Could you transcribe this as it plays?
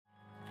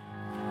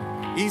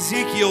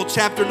Ezekiel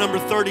chapter number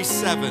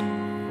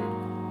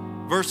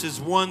 37,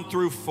 verses 1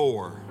 through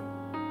 4.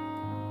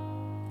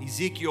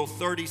 Ezekiel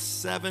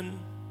 37,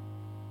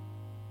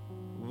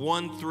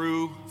 1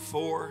 through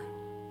 4.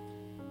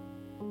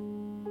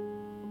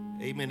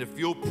 Amen. If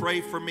you'll pray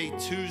for me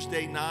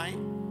Tuesday night,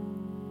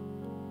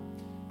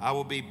 I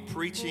will be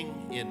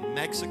preaching in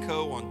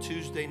Mexico on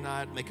Tuesday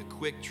night. Make a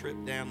quick trip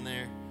down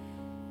there.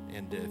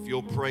 And if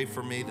you'll pray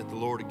for me that the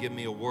Lord will give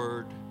me a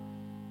word.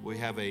 We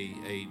have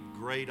a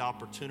great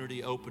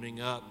opportunity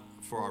opening up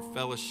for our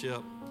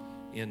fellowship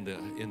in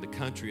the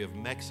country of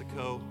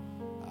Mexico.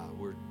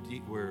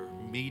 We're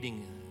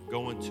meeting,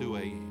 going to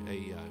a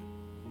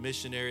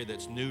missionary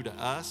that's new to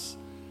us,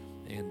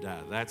 and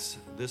that's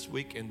this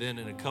week. And then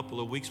in a couple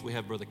of weeks, we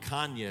have Brother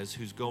Cañez,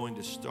 who's going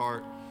to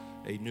start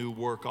a new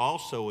work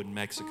also in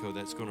Mexico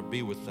that's going to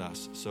be with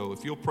us. So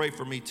if you'll pray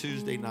for me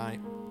Tuesday night,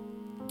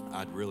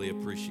 I'd really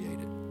appreciate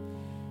it.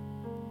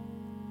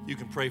 You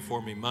can pray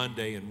for me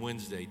Monday and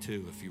Wednesday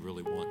too if you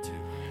really want to.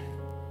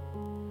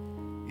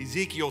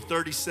 Ezekiel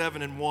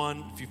 37 and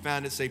 1, if you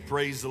found it, say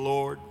praise the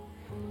Lord.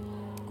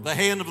 The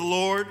hand of the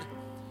Lord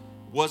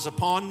was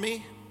upon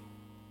me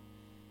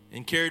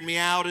and carried me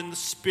out in the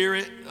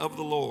spirit of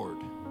the Lord.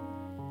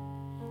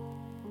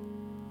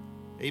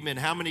 Amen.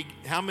 How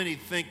many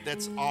think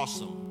that's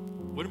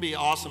awesome? Wouldn't it be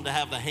awesome to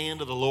have the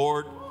hand of the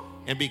Lord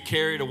and be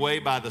carried away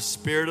by the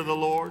Spirit of the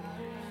Lord?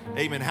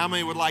 Amen. How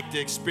many would like to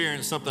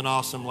experience something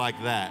awesome like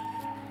that?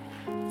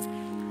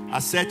 I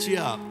set you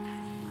up.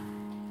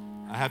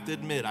 I have to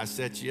admit, I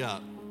set you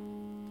up.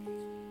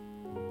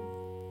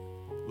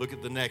 Look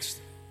at the next.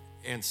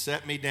 And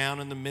set me down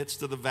in the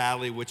midst of the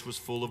valley, which was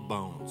full of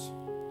bones.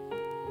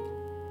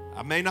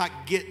 I may not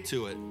get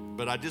to it,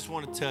 but I just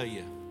want to tell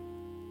you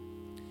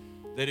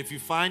that if you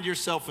find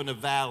yourself in a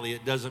valley,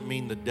 it doesn't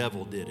mean the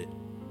devil did it.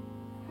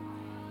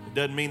 It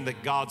doesn't mean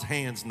that God's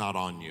hand's not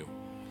on you.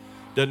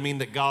 It doesn't mean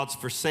that God's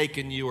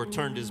forsaken you or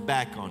turned his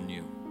back on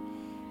you.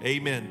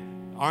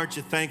 Amen. Aren't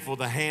you thankful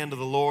the hand of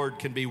the Lord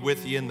can be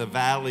with you in the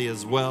valley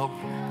as well?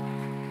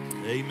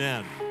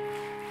 Amen.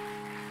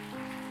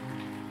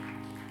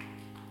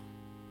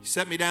 He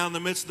set me down in the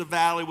midst of the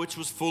valley, which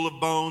was full of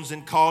bones,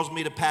 and caused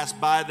me to pass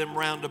by them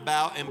round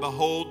about. And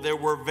behold, there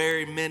were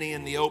very many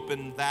in the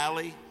open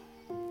valley.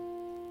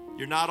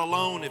 You're not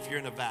alone if you're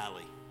in a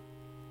valley.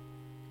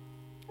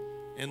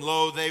 And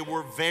lo, they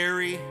were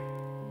very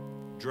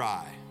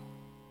dry.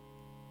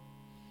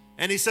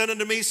 And he said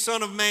unto me,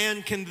 Son of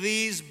man, can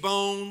these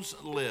bones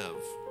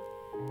live?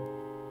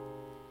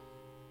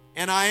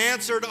 And I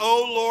answered,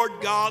 O Lord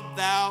God,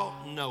 thou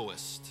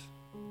knowest.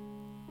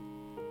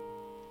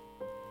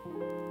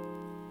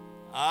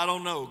 I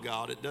don't know,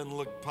 God. It doesn't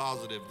look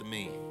positive to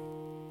me.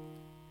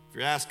 If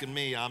you're asking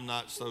me, I'm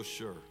not so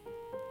sure.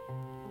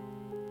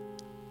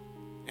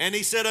 And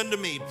he said unto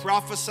me,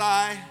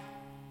 Prophesy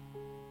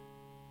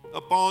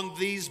upon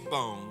these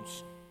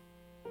bones,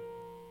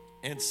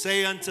 and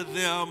say unto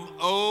them,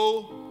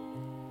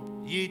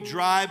 O ye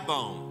dry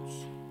bones,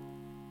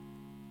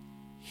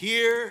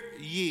 hear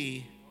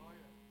ye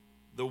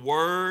the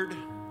word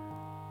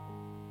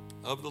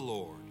of the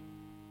Lord.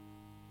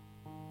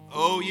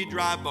 O ye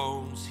dry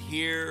bones,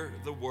 hear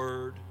the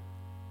word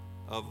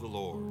of the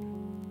Lord.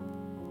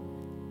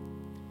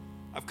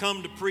 I've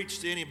come to preach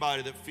to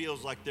anybody that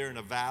feels like they're in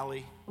a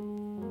valley.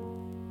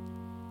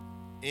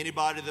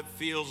 Anybody that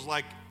feels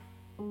like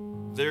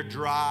they're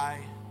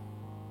dry.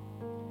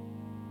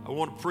 I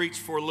want to preach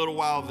for a little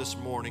while this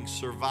morning,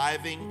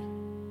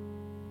 surviving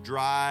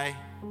dry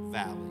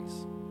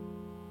valleys.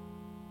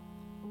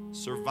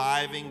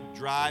 Surviving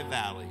dry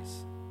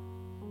valleys.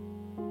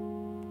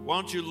 Why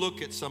don't you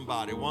look at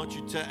somebody? Why don't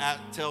you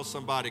tell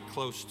somebody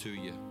close to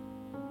you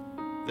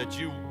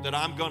that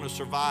I'm going to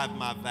survive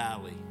my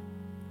valley?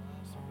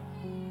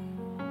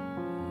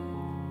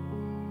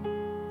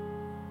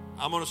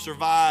 I'm going to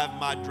survive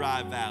my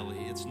dry valley.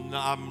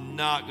 I'm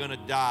not going to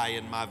die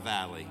in my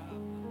valley.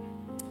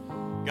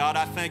 God,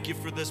 I thank you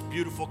for this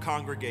beautiful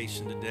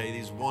congregation today,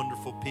 these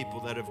wonderful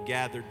people that have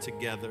gathered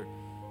together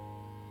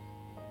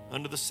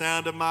under the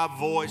sound of my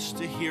voice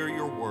to hear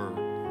your word.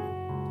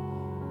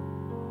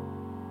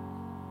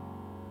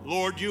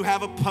 Lord, you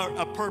have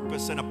a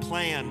purpose and a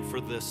plan for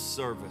this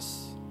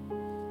service.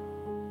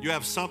 You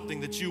have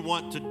something that you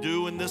want to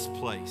do in this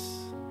place.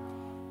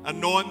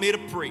 Anoint me to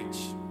preach.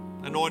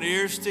 Anoint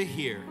ears to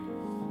hear.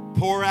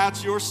 Pour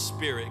out your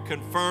spirit.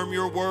 Confirm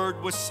your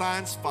word with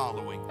signs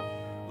following.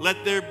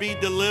 Let there be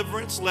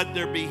deliverance. Let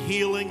there be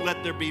healing.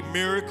 Let there be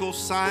miracles,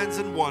 signs,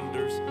 and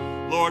wonders.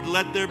 Lord,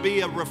 let there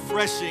be a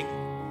refreshing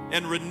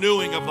and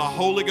renewing of the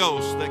Holy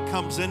Ghost that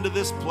comes into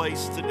this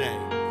place today.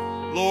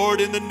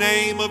 Lord, in the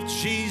name of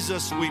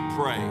Jesus we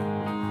pray.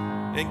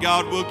 And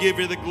God will give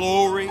you the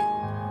glory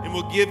and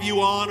will give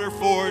you honor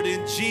for it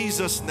in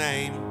Jesus'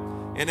 name.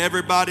 And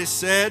everybody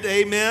said,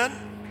 amen.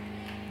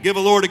 Give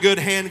the Lord a good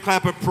hand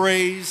clap of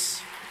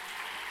praise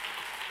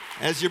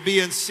as you're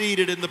being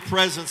seated in the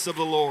presence of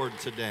the Lord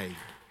today.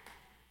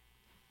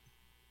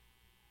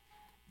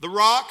 The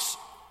rocks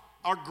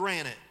are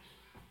granite.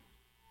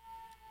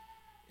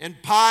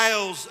 and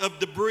piles of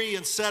debris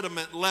and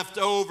sediment left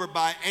over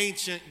by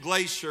ancient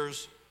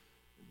glaciers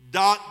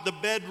dot the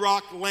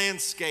bedrock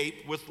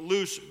landscape with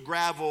loose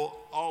gravel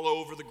all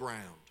over the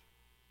ground.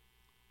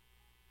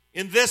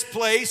 In this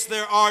place,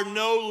 there are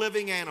no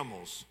living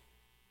animals.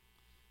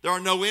 There are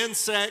no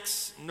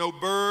insects, no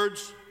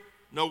birds,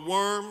 no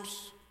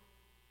worms.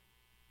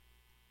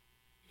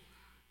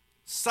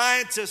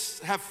 Scientists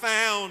have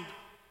found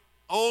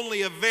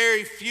only a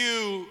very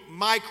few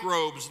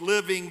microbes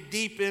living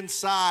deep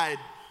inside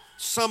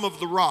some of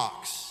the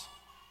rocks.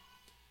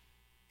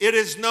 It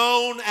is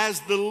known as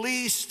the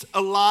least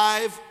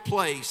alive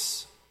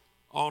place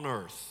on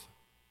earth.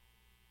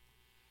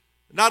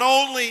 Not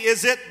only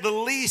is it the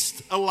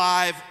least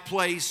alive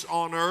place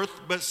on earth,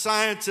 but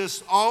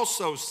scientists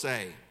also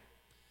say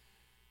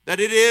that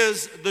it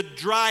is the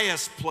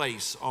driest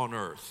place on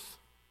earth.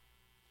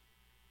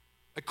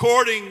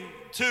 According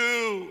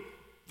to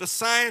the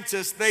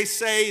scientists, they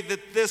say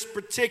that this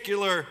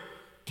particular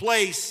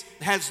place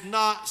has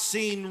not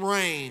seen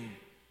rain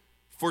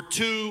for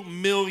 2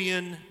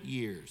 million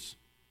years.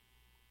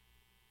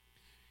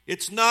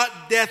 It's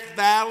not Death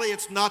Valley,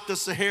 it's not the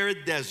Sahara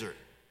Desert.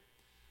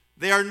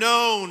 They are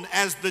known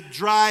as the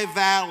dry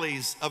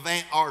valleys of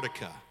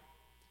Antarctica.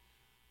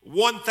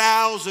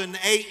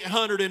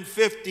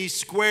 1,850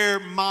 square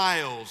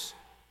miles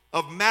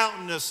of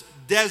mountainous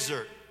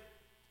desert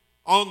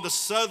on the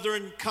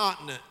southern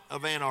continent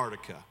of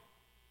Antarctica.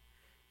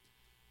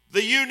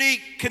 The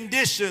unique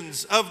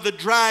conditions of the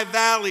dry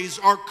valleys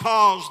are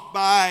caused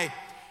by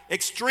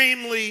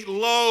extremely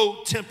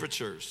low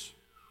temperatures.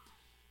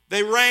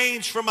 They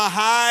range from a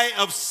high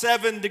of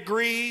 7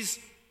 degrees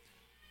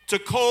to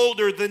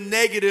colder than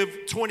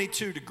negative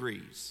 22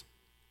 degrees.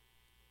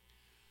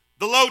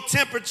 The low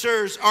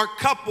temperatures are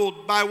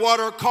coupled by what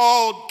are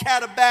called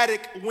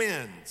katabatic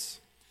winds,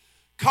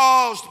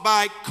 caused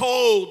by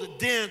cold,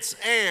 dense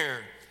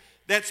air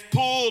that's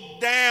pulled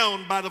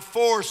down by the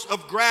force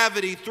of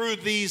gravity through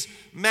these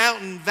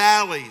mountain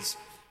valleys,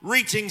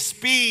 reaching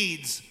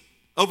speeds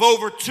of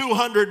over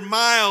 200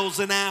 miles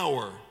an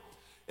hour,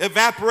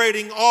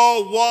 evaporating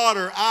all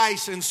water,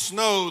 ice, and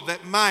snow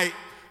that might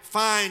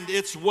find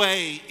its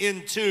way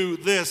into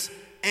this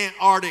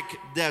Antarctic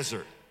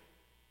desert.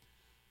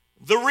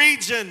 The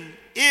region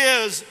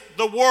is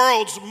the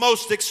world's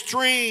most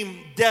extreme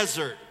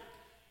desert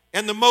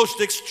and the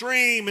most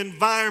extreme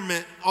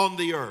environment on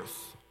the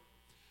earth.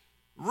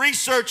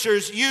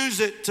 Researchers use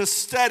it to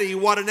study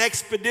what an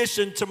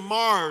expedition to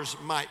Mars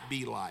might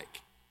be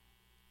like.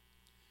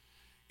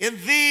 In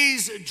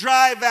these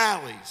dry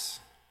valleys,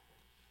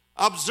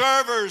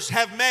 observers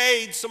have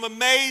made some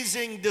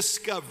amazing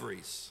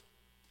discoveries.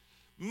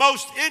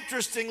 Most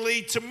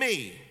interestingly to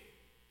me,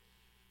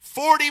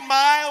 40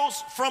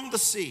 miles from the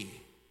sea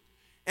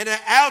and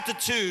at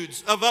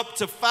altitudes of up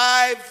to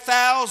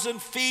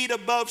 5,000 feet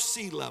above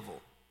sea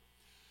level,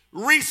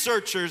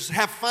 researchers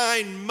have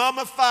found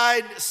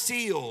mummified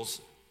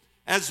seals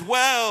as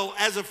well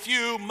as a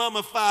few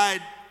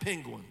mummified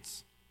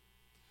penguins.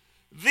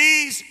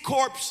 These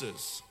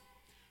corpses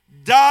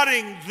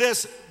dotting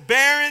this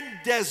barren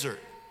desert,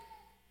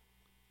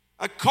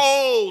 a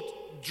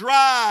cold,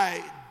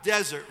 dry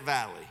desert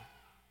valley.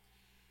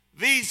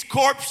 These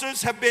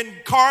corpses have been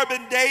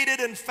carbon dated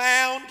and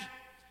found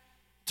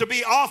to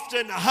be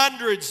often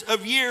hundreds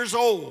of years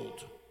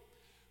old.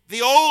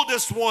 The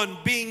oldest one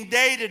being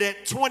dated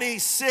at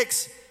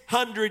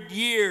 2,600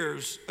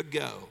 years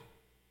ago.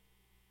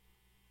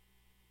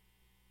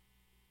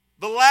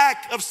 The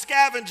lack of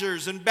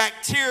scavengers and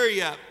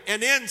bacteria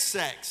and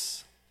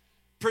insects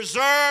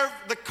preserve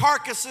the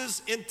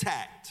carcasses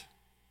intact.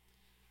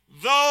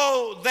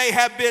 Though they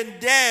have been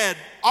dead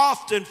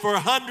often for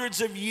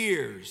hundreds of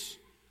years,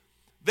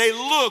 they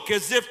look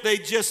as if they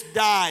just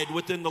died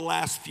within the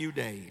last few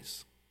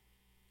days.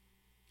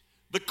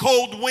 The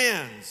cold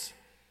winds,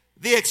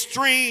 the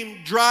extreme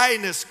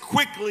dryness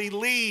quickly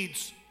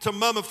leads to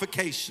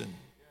mummification.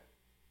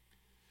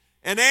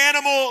 An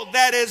animal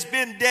that has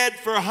been dead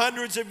for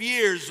hundreds of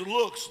years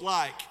looks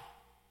like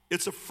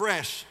it's a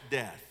fresh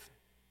death.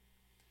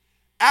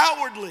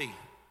 Outwardly,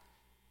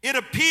 it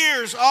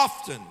appears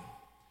often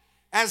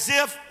as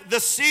if the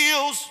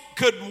seals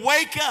could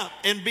wake up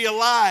and be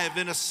alive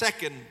in a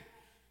second,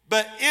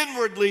 but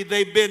inwardly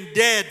they've been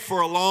dead for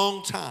a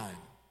long time.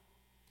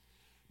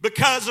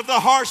 Because of the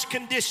harsh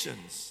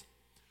conditions,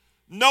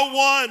 no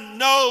one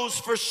knows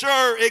for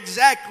sure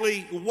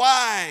exactly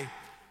why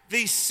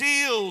these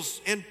seals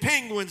and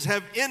penguins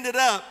have ended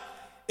up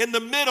in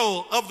the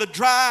middle of the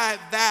dry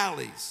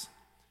valleys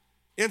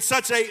in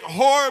such a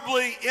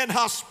horribly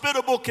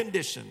inhospitable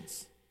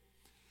conditions.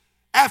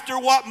 After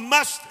what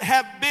must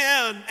have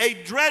been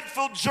a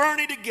dreadful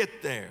journey to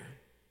get there,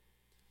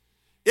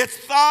 it's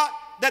thought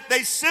that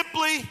they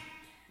simply,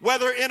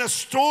 whether in a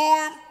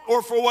storm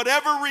or for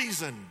whatever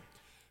reason,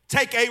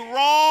 take a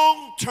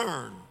wrong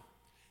turn,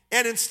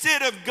 and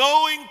instead of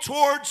going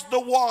towards the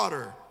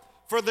water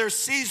for their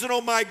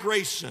seasonal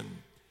migration,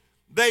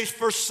 they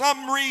for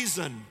some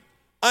reason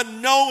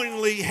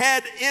unknowingly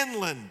head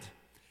inland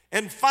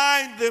and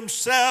find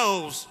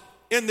themselves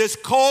in this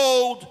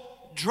cold,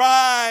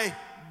 dry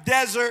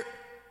desert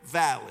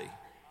valley.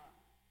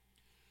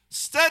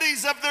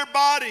 Studies of their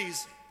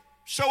bodies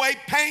show a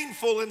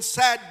painful and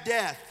sad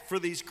death for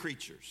these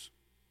creatures.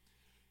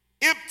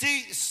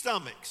 Empty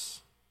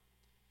stomachs,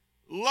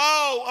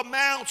 low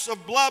amounts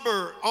of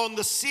blubber on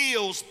the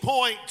seals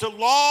point to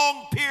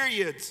long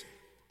periods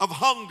of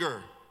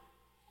hunger.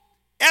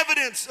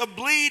 Evidence of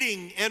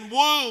bleeding and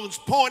wounds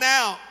point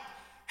out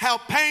how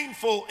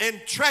painful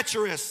and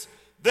treacherous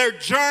their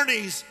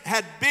journeys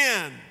had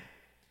been,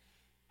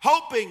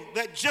 hoping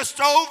that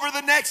just over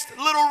the next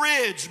little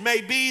ridge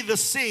may be the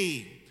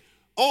sea,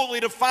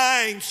 only to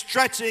find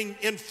stretching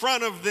in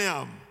front of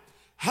them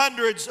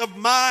hundreds of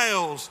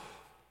miles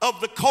of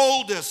the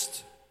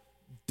coldest,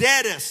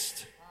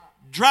 deadest,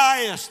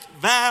 driest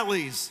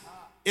valleys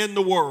in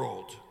the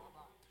world.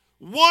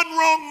 One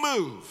wrong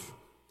move,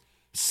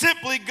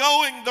 simply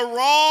going the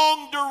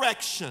wrong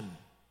direction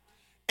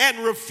and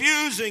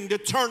refusing to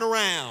turn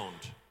around.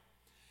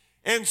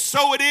 And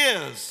so it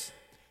is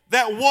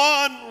that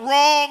one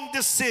wrong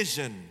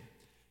decision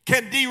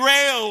can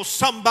derail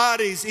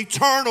somebody's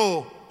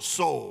eternal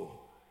soul.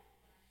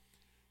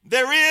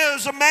 There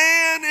is a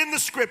man in the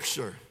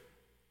scripture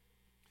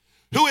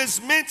who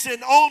is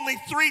mentioned only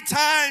 3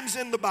 times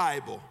in the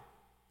Bible.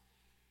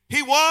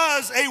 He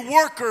was a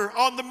worker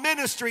on the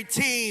ministry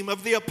team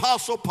of the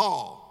Apostle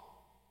Paul.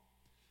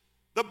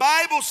 The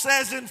Bible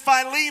says in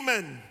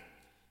Philemon,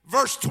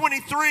 verse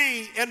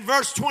 23 and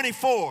verse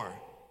 24,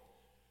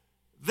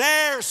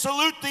 "There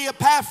salute thee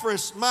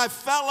Epaphras, my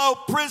fellow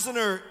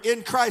prisoner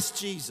in Christ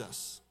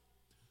Jesus,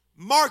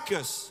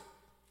 Marcus,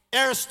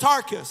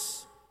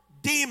 Aristarchus,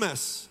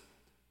 Demas,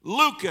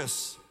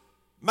 Lucas,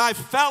 my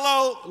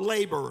fellow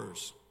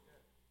laborers."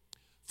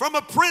 From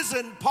a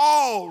prison,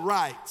 Paul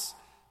writes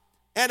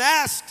and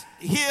asked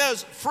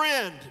his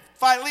friend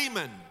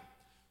Philemon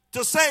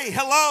to say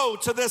hello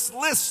to this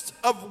list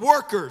of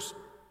workers.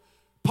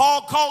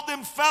 Paul called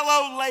them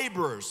fellow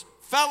laborers,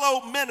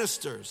 fellow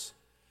ministers.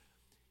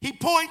 He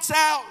points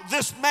out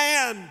this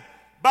man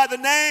by the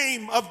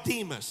name of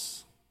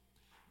Demas.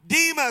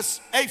 Demas,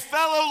 a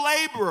fellow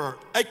laborer,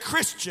 a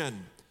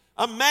Christian,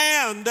 a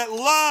man that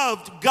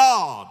loved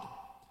God.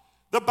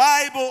 The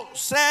Bible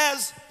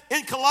says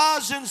in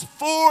Colossians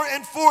 4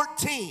 and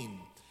 14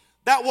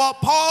 that while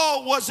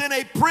Paul was in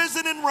a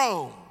prison in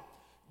Rome,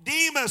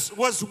 Demas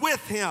was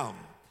with him,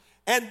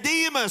 and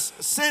Demas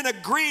sent a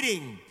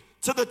greeting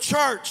to the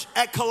church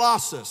at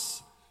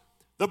Colossus.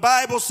 The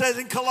Bible says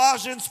in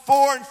Colossians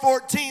 4 and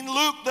 14,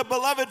 "Luke, the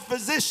beloved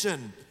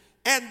physician,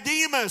 and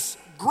Demas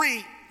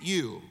greet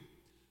you."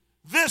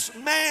 This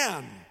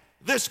man,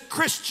 this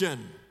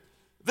Christian,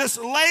 this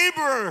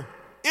laborer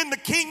in the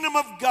kingdom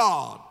of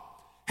God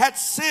had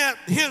sent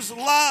his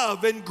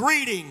love and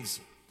greetings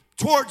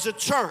towards the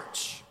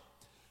church.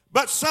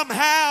 But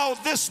somehow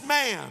this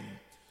man,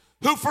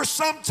 who for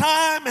some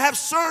time have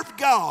served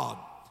God,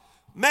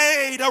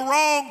 made a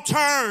wrong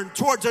turn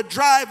towards a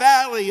dry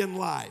valley in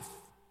life.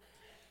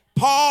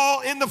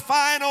 Paul, in the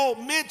final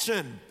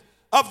mention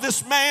of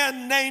this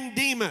man named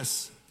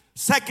Demas,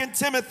 2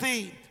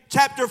 Timothy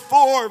chapter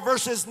 4,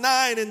 verses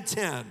 9 and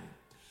 10,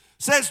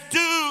 says,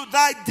 "Do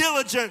thy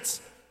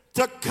diligence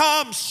to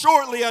come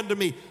shortly unto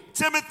me."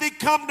 Timothy,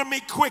 come to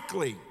me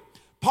quickly.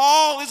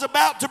 Paul is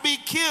about to be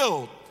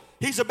killed.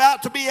 He's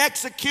about to be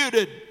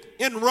executed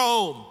in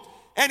Rome.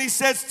 And he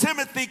says,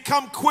 "Timothy,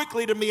 come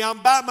quickly to me. I'm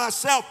by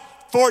myself,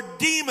 for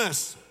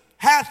Demas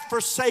hath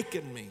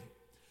forsaken me."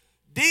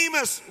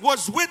 Demas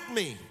was with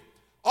me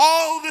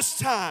all this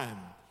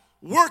time,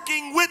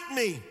 working with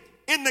me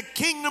in the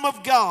kingdom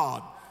of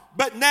God.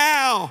 But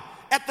now,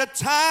 at the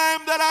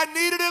time that I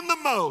needed him the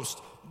most,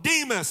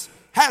 Demas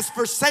has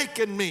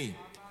forsaken me,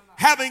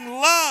 having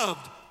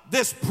loved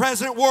this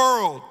present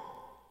world,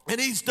 and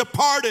he's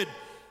departed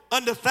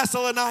unto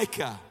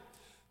Thessalonica.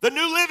 The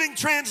New Living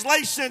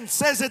Translation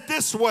says it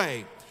this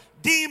way: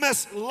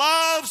 Demas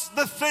loves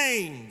the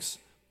things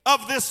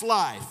of this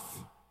life.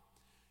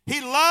 He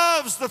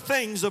loves the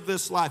things of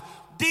this life.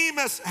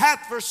 Demas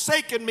hath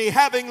forsaken me,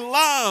 having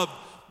loved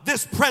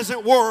this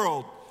present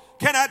world.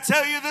 Can I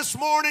tell you this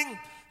morning,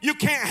 you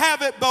can't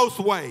have it both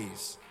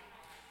ways.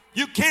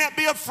 You can't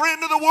be a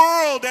friend of the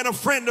world and a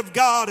friend of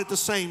God at the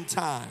same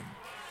time.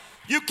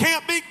 You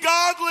can't be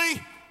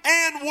godly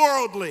and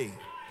worldly.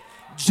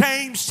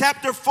 James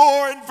chapter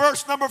 4 and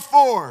verse number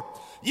 4.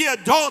 "Ye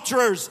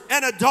adulterers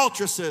and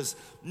adulteresses,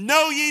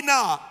 know ye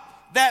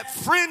not that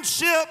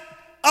friendship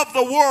of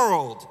the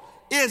world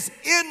is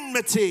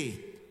enmity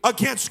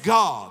against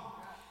God?"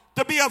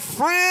 To be a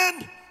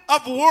friend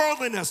of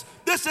worldliness.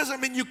 This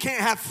doesn't mean you can't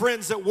have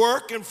friends at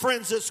work and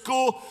friends at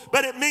school,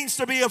 but it means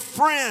to be a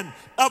friend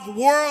of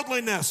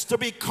worldliness, to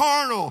be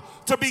carnal,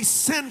 to be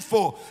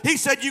sinful. He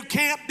said you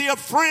can't be a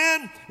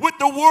friend with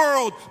the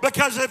world,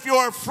 because if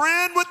you're a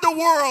friend with the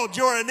world,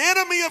 you're an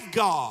enemy of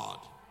God.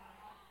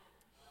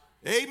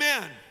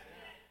 Amen.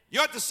 You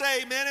have to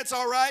say amen. It's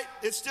all right.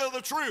 It's still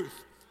the truth.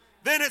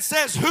 Then it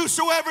says,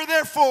 "Whosoever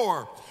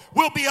therefore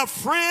will be a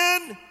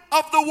friend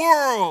of the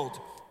world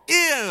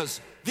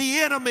is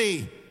the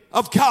enemy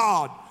of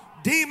God."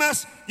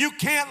 Demas, you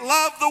can't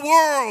love the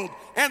world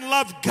and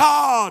love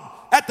God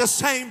at the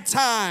same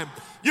time.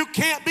 You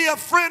can't be a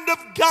friend of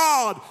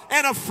God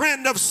and a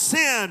friend of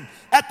sin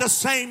at the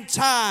same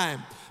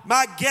time.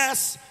 My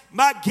guess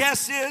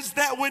is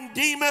that when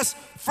Demas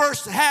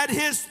first had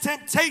his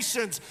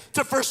temptations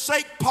to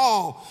forsake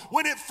Paul,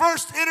 when it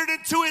first entered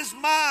into his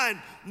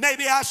mind,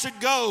 maybe I should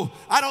go.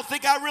 I don't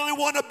think I really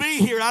want to be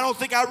here. I don't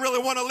think I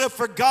really want to live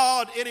for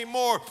God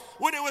anymore.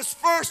 When it was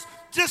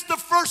just the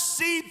first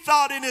seed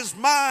thought in his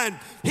mind,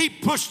 he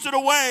pushed it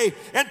away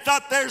and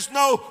thought there's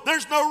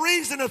no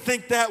reason to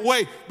think that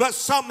way. But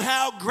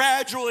somehow,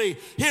 gradually,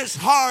 his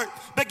heart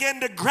began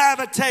to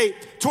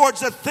gravitate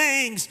towards the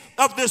things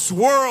of this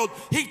world.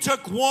 He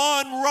took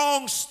one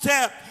wrong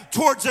step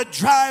towards a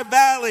dry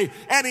valley,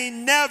 and he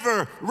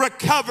never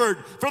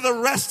recovered for the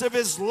rest of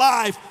his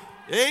life.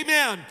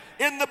 Amen.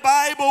 In the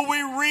Bible,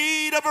 we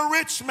read of a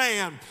rich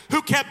man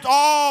who kept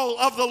all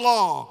of the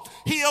law.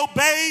 He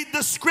obeyed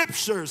the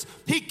scriptures.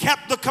 He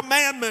kept the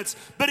commandments,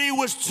 but he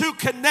was too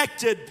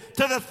connected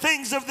to the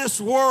things of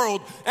this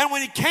world. And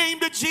when he came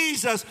to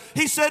Jesus,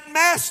 he said,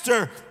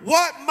 "Master,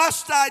 what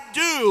must I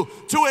do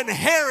to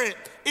inherit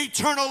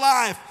eternal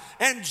life?"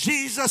 And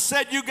Jesus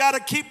said, "You got to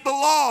keep the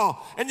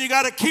law and you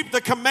got to keep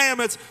the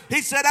commandments."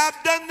 He said,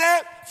 "I've done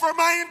that for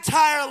my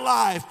entire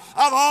life.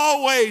 I've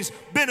always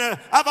been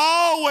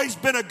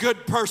a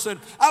good person.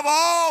 I've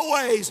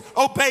always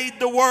obeyed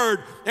the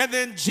word." And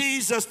then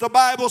Jesus, the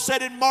Bible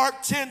said in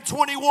Mark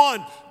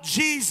 10:21,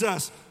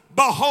 Jesus,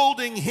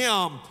 beholding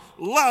him,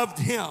 loved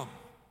him.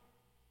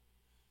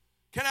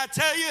 Can I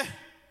tell you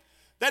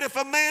that if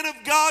a man of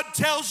God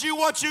tells you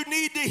what you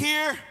need to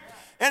hear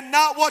and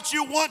not what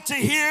you want to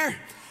hear,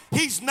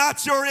 he's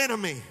not your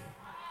enemy.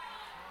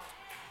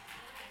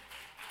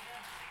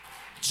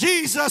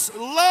 Jesus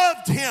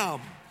loved him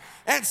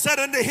and said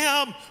unto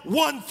him,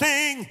 "One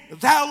thing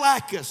thou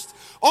lackest."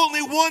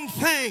 Only one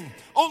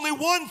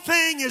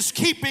thing is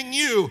keeping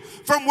you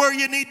from where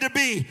you need to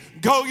be.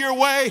 Go your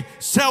way,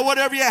 sell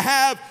whatever you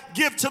have,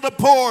 give to the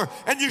poor,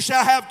 and you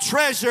shall have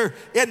treasure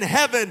in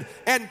heaven.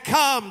 And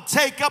come,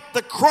 take up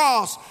the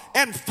cross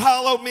and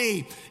follow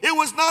me. It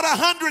was not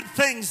 100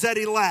 things that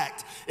he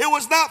lacked. It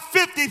was not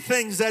 50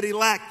 things that he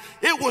lacked.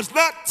 It was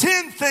not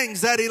 10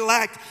 things that he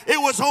lacked.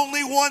 It was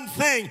only one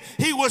thing.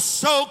 He was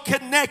so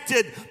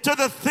connected to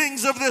the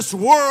things of this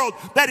world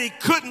that he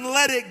couldn't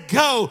let it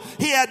go.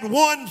 He had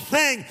one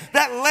thing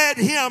that led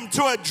him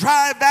to a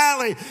dry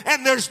valley,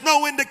 and there's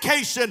no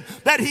indication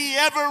that he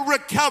ever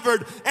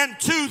recovered. And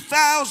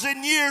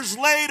 2,000 years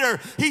later,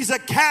 he's a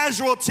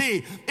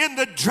casualty in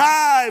the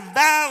dry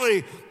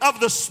valley of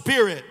the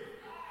Spirit.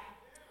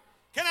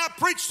 Can I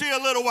preach to you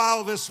a little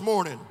while this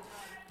morning?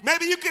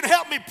 Maybe you can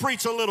help me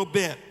preach a little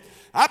bit.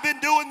 I've been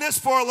doing this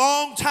for a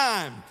long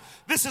time.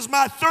 This is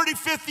my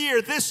 35th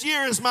year. This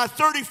year is my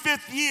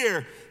 35th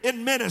year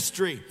in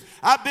ministry.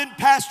 I've been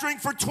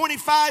pastoring for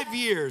 25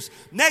 years.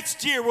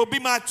 Next year will be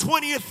my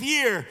 20th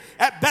year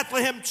at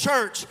Bethlehem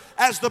Church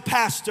as the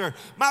pastor.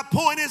 My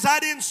point is, I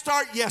didn't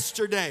start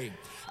yesterday.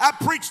 I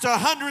preached to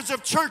hundreds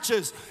of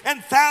churches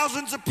and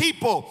thousands of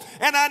people,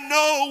 and I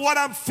know what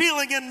I'm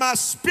feeling in my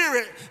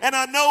spirit, and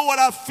I know what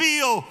I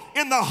feel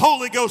in the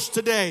Holy Ghost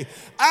today.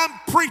 I'm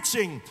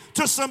preaching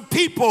to some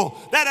people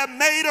that have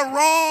made a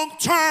wrong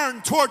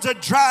turn towards a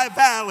dry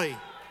valley.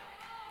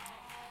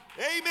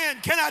 Amen.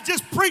 Can I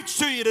just preach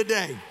to you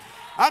today?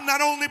 I'm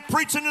not only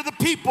preaching to the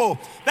people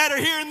that are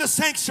here in the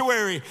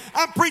sanctuary.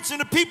 I'm preaching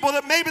to people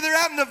that maybe they're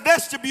out in the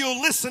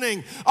vestibule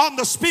listening on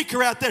the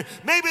speaker out there.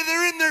 Maybe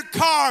they're in their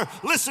car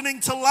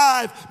listening to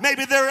live.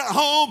 Maybe they're at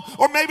home,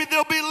 or maybe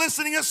they'll be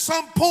listening at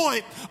some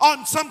point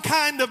on some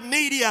kind of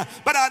media.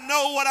 But I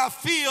know what I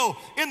feel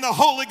in the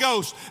Holy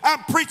Ghost.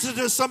 I'm preaching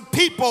to some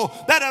people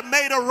that have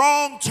made a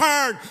wrong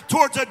turn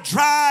towards a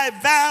dry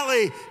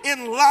valley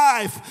in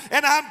life.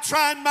 And I'm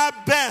trying my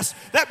best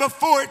that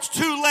before it's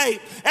too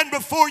late and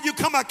before you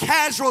become a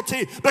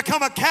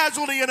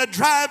casualty in a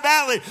dry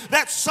valley,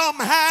 that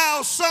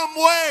somehow, some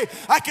way,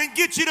 I can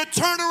get you to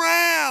turn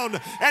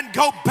around and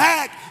go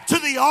back to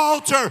the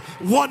altar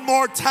one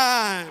more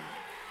time.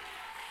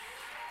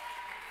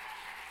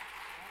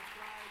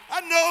 I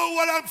know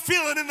what I'm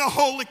feeling in the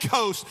Holy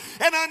Ghost.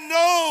 And I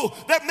know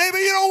that maybe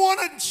you don't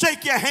want to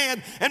shake your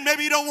hand, and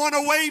maybe you don't want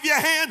to wave your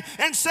hand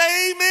and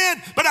say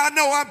amen. But I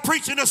know I'm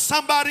preaching to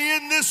somebody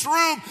in this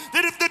room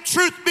that if the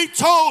truth be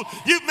told,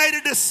 you've made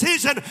a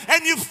decision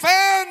and you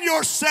found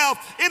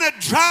yourself in a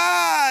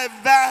dry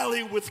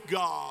valley with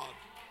God.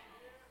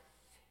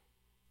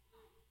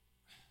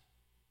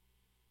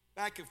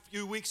 Back a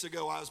few weeks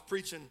ago, I was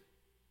preaching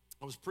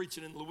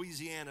in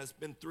Louisiana. It's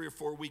been 3 or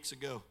 4 weeks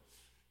ago.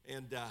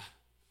 And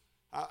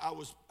I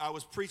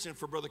was preaching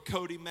for Brother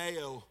Cody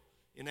Mayo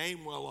in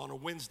Aimwell on a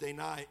Wednesday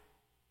night,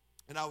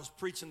 and I was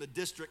preaching the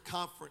district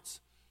conference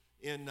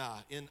in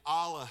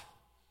Alla,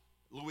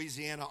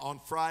 Louisiana on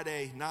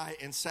Friday night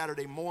and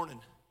Saturday morning,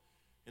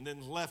 and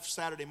then left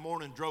Saturday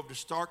morning, drove to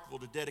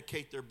Starkville to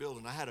dedicate their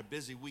building. I had a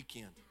busy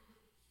weekend.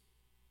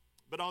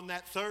 But on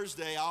that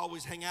Thursday, I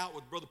always hang out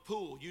with Brother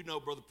Poole. You know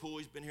Brother Poole.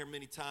 He's been here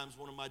many times,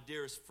 one of my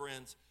dearest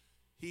friends.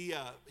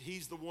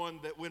 He's the one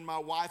that when my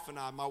wife and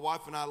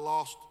I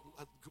lost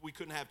we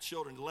couldn't have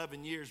children.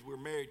 11 years we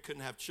were married,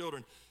 couldn't have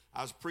children.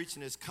 I was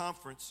preaching his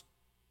conference,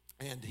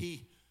 and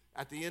he,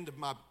 at the end of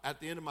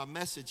my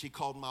message, he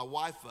called my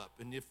wife up.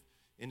 And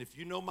if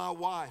you know my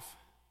wife,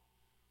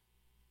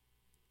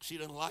 she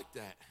doesn't like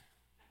that.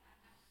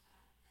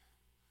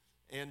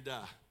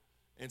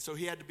 And so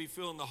he had to be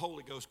feeling the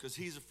Holy Ghost because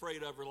he's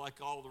afraid of her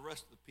like all the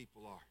rest of the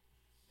people are.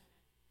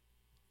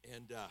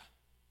 And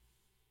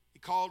he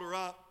called her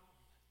up,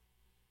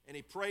 and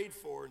he prayed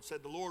for her and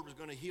said the Lord was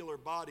going to heal her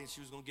body and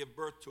she was going to give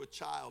birth to a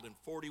child. And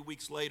 40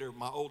 weeks later,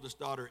 my oldest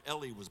daughter,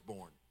 Ellie, was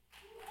born.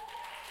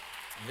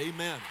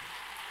 Amen.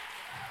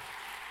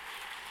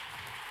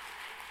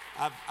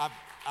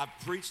 I've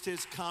preached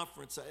his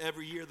conference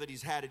every year that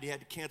he's had it. He had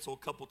to cancel a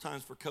couple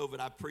times for COVID.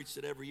 I preached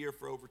it every year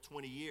for over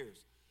 20 years.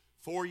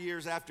 4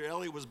 years after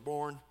Ellie was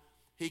born,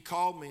 he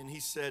called me and he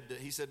said,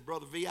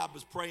 Brother V, I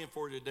was praying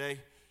for you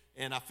today,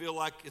 and I feel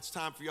like it's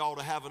time for y'all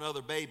to have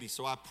another baby.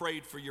 So I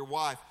prayed for your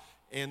wife.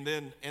 And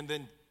then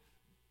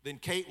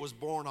Kate was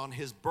born on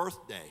his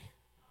birthday.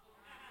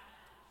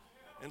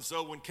 And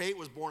so when Kate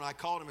was born, I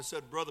called him and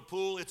said, Brother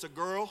Poole, it's a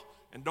girl,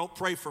 and don't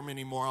pray for me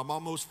anymore. I'm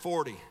almost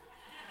 40.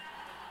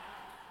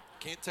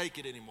 Can't take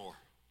it anymore.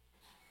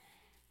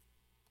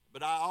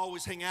 But I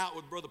always hang out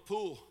with Brother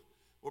Poole.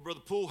 Well,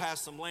 Brother Poole has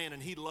some land,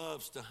 and he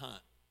loves to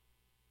hunt.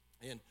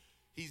 And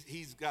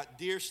he's got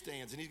deer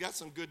stands, and he's got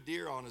some good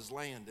deer on his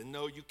land. And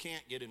no, you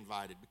can't get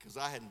invited because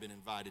I hadn't been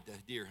invited to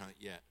deer hunt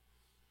yet.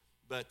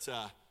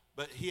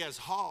 But he has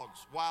hogs,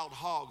 wild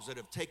hogs that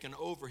have taken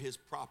over his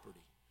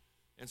property.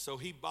 And so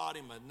he bought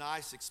him a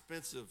nice,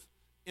 expensive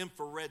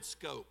infrared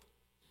scope.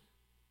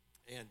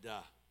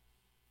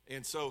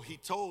 And so he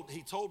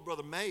told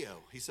Brother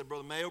Mayo, he said,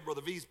 Brother Mayo,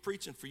 Brother V's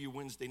preaching for you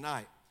Wednesday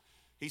night.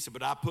 He said,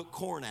 but I put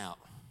corn out.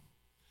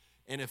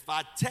 And if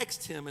I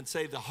text him and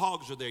say the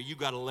hogs are there, you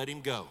got to let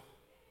him go.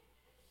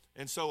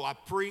 And so I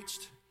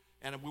preached,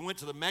 and we went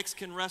to the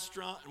Mexican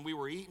restaurant, and we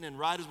were eating, and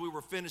right as we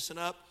were finishing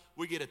up,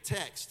 we get a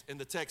text, and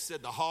the text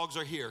said, the hogs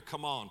are here,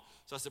 come on.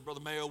 So I said,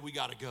 Brother Mayo, we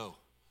got to go.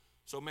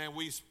 So, man,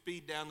 we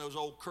speed down those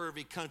old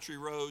curvy country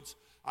roads.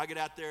 I get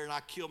out there, and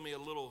I kill me a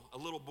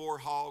little boar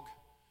hog.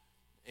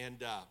 And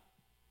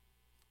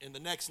the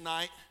next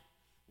night,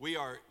 we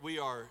are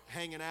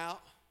hanging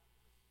out,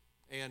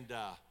 and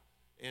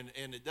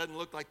it doesn't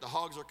look like the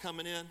hogs are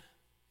coming in.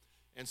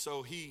 And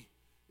so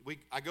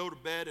I go to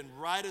bed, and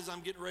right as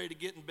I'm getting ready to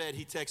get in bed,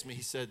 he texts me.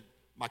 He said,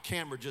 my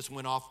camera just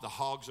went off. The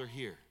hogs are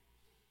here.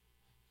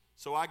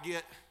 So I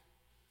get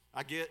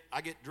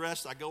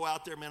dressed. I go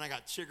out there, man. I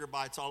got chigger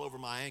bites all over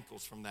my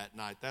ankles from that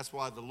night. That's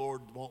why the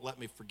Lord won't let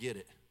me forget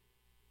it.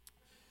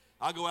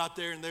 I go out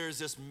there, and there's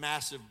this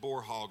massive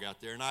boar hog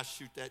out there, and I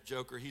shoot that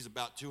joker. He's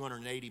about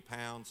 280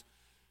 pounds,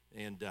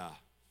 and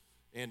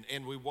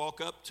we walk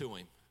up to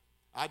him.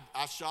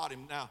 I shot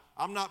him. Now,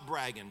 I'm not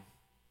bragging,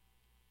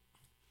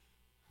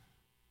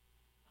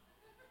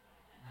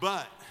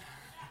 but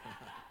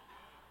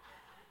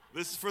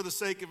this is for the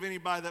sake of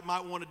anybody that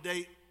might want to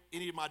date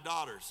any of my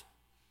daughters.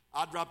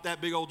 I dropped that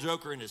big old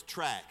joker in his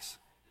tracks.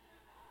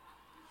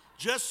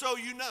 Just so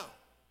you know.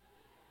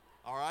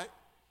 All right?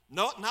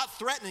 No, not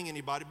threatening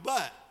anybody,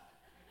 but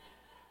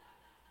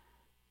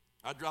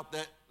I dropped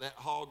that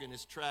hog in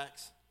his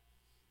tracks,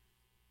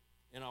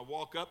 and I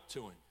walk up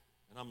to him,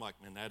 and I'm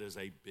like, man, that is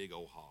a big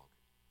old hog.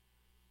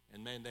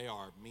 And, man, they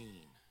are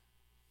mean.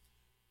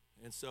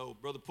 And so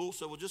Brother Poole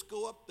said, well, just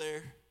go up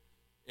there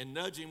and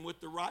nudge him with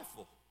the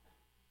rifle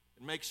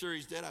and make sure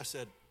he's dead. I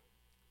said,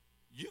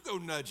 you go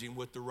nudge him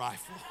with the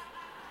rifle.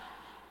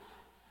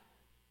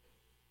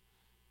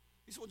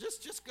 He said, well,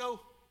 just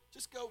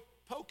go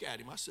poke at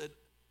him. I said,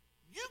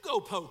 you go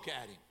poke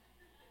at him.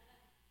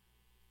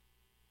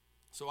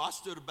 So I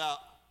stood about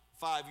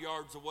 5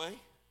 yards away.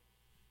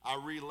 I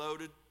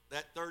reloaded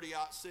that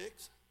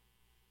 30-06,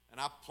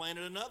 and I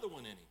planted another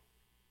one in him.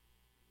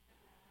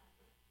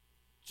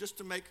 Just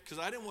to make, because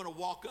I didn't want to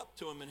walk up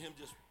to him and him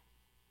just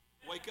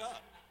wake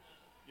up,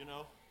 you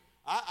know.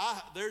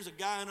 There's a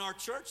guy in our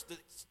church that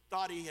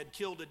thought he had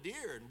killed a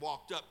deer and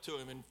walked up to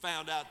him and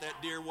found out that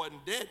deer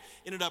wasn't dead,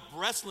 ended up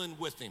wrestling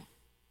with him.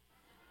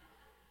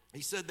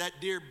 He said that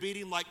deer beat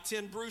him like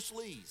 10 Bruce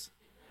Lees.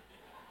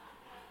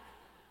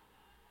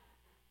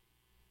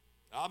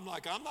 I'm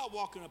like, I'm not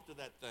walking up to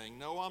that thing.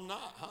 No, I'm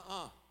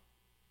not.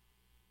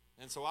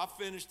 And so I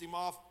finished him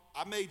off.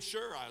 I made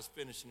sure I was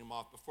finishing him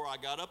off before I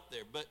got up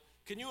there. But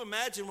can you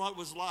imagine what it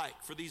was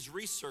like for these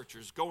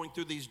researchers going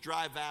through these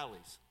dry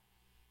valleys,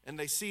 and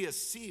they see a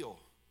seal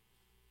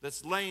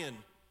that's laying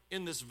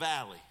in this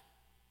valley,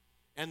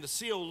 and the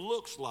seal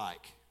looks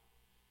like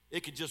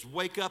it could just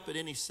wake up at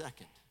any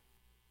second.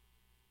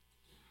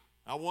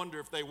 I wonder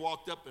if they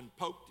walked up and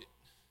poked it.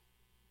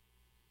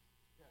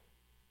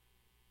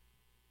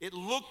 It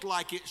looked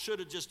like it should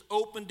have just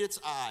opened its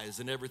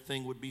eyes and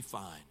everything would be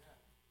fine.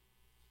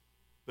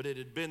 But it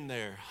had been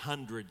there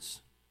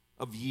hundreds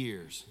of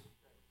years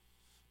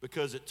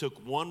because it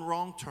took one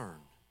wrong turn,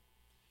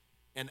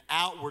 and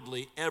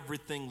outwardly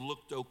everything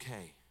looked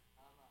okay.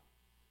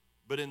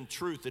 But in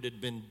truth, it had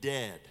been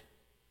dead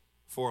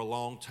for a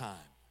long time.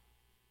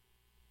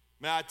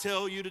 May I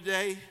tell you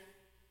today,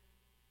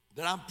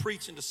 that I'm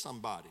preaching to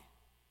somebody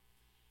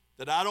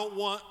that I don't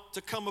want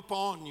to come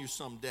upon you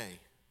someday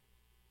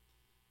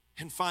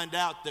and find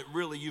out that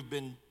really you've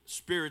been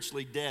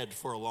spiritually dead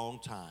for a long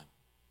time.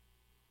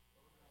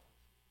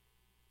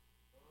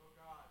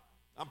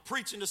 I'm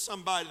preaching to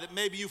somebody that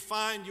maybe you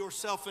find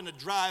yourself in a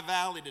dry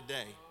valley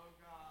today.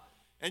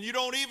 And you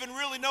don't even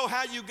really know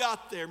how you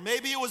got there.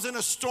 Maybe it was in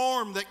a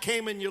storm that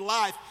came in your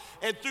life,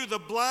 and through the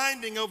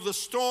blinding of the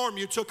storm,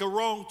 you took a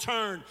wrong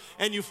turn,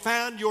 and you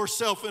found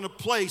yourself in a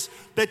place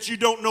that you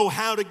don't know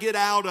how to get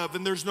out of,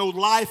 and there's no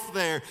life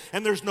there,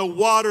 and there's no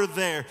water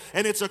there,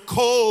 and it's a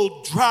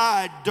cold,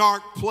 dry,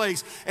 dark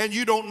place, and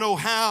you don't know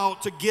how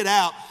to get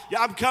out.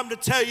 I've come to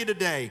tell you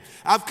today,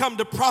 I've come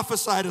to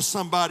prophesy to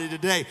somebody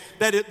today,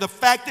 that the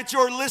fact that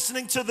you're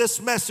listening to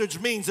this message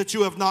means that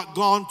you have not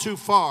gone too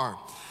far.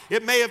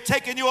 It may have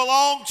taken you a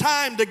long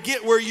time to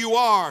get where you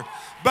are,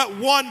 but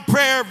one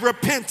prayer of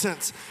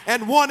repentance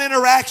and one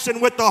interaction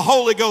with the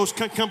Holy Ghost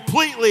can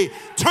completely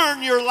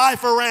turn your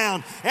life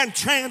around and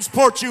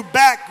transport you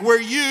back where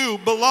you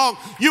belong.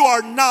 You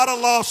are not a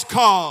lost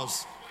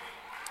cause.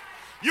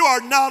 You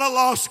are not a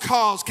lost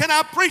cause. Can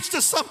I preach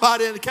to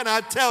somebody and can I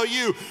tell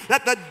you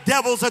that the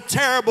devil's a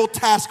terrible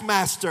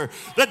taskmaster?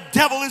 The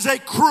devil is a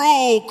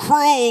cruel,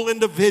 cruel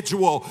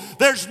individual.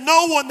 There's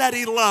no one that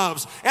he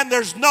loves, and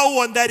there's no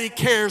one that he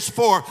cares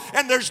for,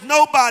 and there's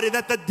nobody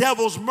that the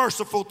devil's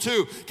merciful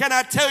to. Can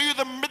I tell you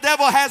the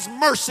devil has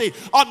mercy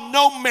on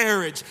no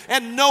marriage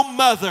and no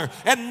mother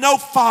and no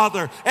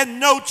father and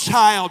no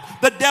child.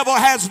 The devil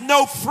has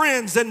no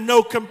friends and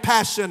no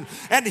compassion,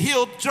 and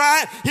he'll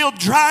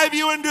drive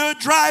you into a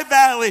dry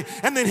valley,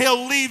 and then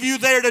he'll leave you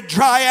there to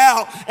dry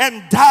out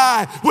and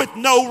die with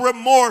no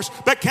remorse.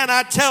 But can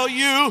I tell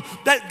you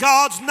that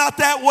God's not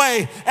that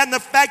way? And the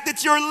fact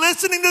that you're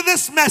listening to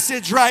this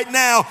message right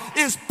now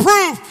is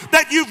proof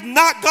that you've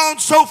not gone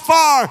so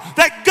far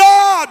that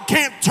God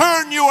can't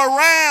turn you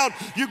around.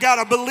 You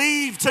got to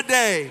believe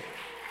today.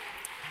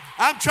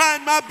 I'm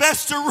trying my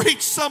best to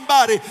reach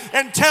somebody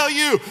and tell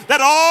you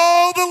that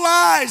all the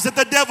lies that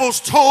the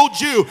devil's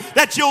told you,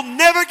 that you'll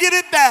never get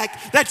it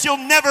back, that you'll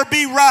never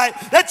be right,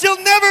 that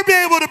you'll never be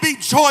able to be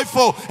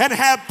joyful and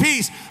have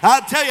peace.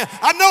 I'll tell you,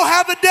 I know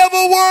how the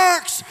devil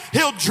works.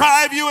 He'll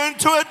drive you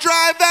into a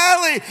dry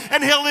valley,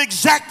 and he'll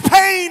exact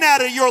pain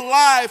out of your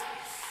life.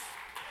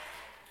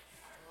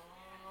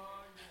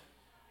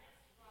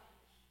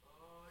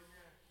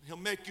 He'll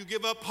make you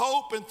give up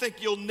hope and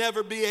think you'll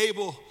never be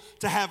able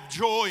to have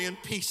joy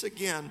and peace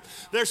again.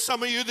 There's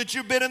some of you that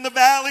you've been in the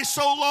valley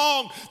so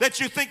long that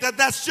you think that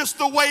that's just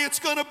the way it's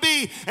going to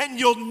be, and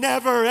you'll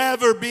never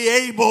ever be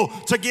able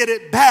to get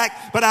it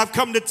back. But I've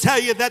come to tell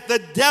you that the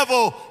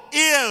devil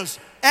is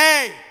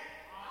a...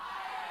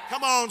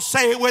 Come on,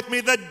 say it with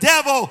me. The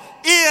devil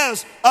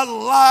is a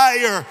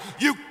liar.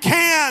 You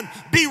can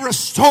be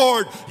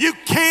restored. You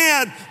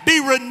can be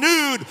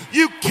renewed.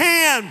 You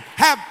can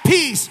have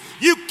peace.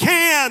 You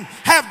can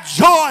have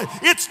joy.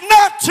 It's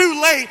not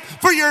too late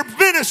for your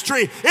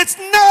ministry. It's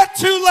not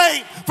too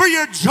late for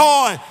your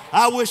joy.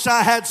 I wish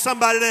I had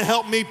somebody to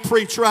help me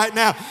preach right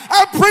now.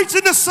 I'm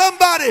preaching to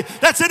somebody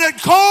that's in a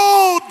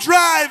cold,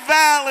 dry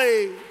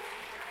valley.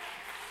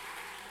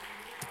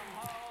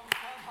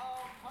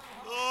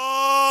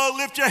 Oh,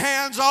 lift your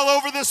hands all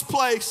over this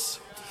place.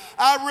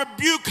 I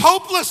rebuke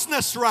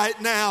hopelessness right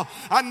now.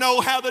 I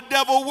know how the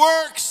devil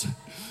works.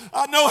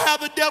 I know how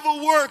the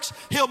devil works.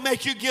 He'll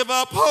make you give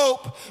up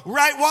hope.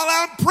 Right while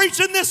I'm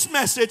preaching this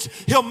message,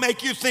 he'll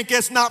make you think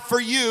it's not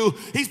for you.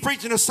 He's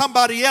preaching to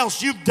somebody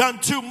else. You've done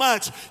too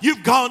much.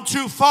 You've gone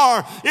too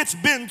far. It's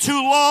been too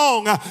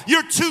long.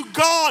 You're too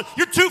gone.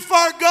 You're too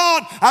far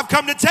gone. I've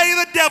come to tell you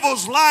the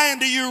devil's lying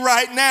to you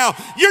right now.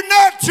 You're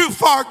not too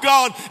far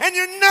gone, and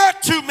you're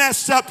not too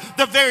messed up.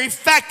 The very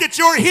fact that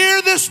you're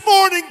here this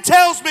morning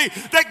tells me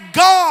that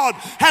God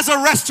has a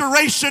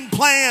restoration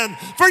plan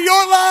for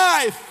your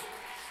life.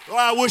 Oh,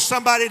 I wish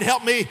somebody'd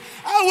help me.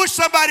 I wish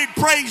somebody'd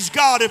praise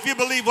God if you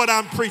believe what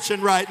I'm preaching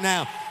right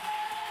now.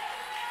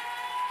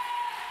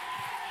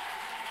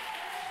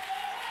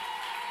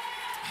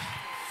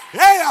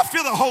 Hey, I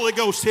feel the Holy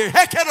Ghost here.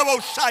 Hey,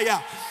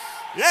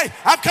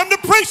 I've come to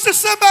preach to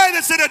somebody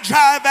that's in a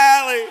dry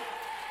valley.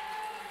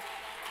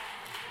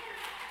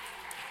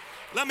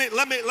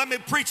 Let me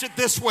preach it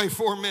this way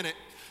for a minute.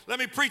 Let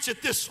me preach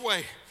it this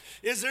way.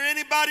 Is there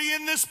anybody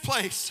in this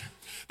place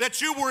that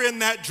you were in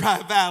that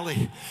dry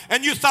valley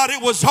and you thought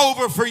it was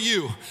over for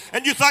you,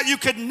 and you thought you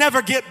could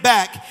never get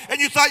back, and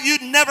you thought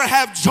you'd never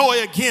have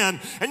joy again,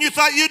 and you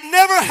thought you'd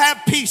never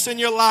have peace in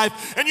your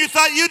life, and you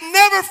thought you'd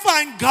never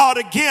find God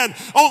again,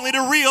 only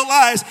to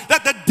realize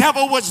that the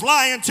devil was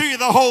lying to you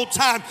the whole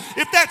time?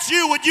 If that's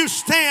you, would you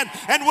stand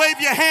and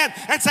wave your hand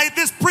and say,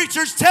 this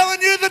preacher's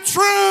telling you the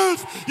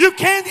truth. You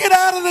can't get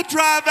out of the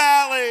dry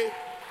valley.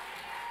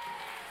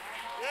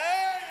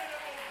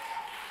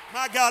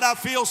 My God, I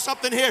feel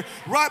something here.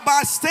 Right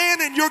by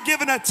standing, you're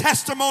giving a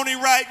testimony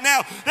right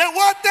now that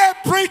what that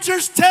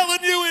preacher's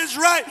telling you is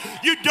right.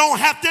 You don't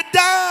have to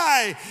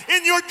die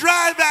in your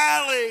dry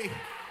valley.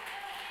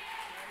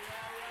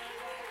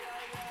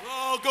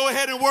 Oh, go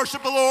ahead and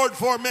worship the Lord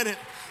for a minute.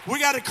 We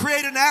got to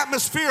create an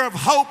atmosphere of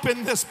hope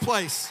in this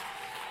place.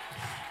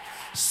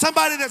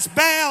 Somebody that's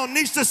bound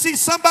needs to see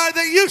somebody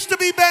that used to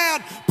be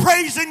bound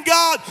praising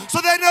God so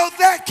they know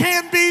that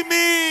can be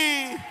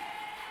me.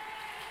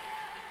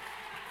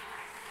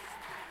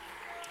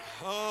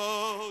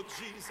 Oh,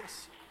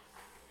 Jesus.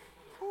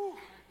 Whew.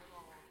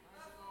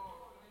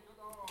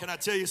 Can I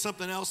tell you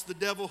something else the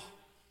devil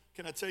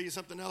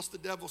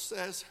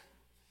says?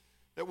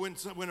 That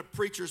when a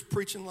preacher's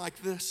preaching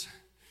like this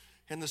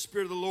and the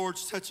Spirit of the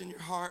Lord's touching your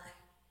heart,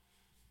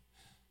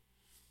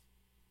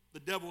 the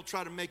devil will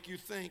try to make you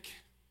think,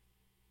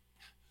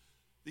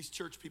 these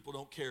church people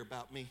don't care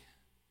about me.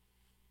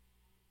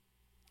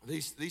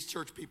 These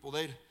church people,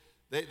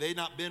 they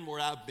not been where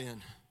I've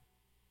been.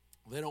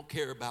 They don't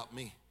care about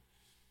me.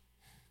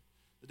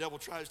 The devil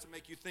tries to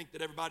make you think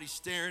that everybody's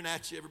staring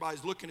at you,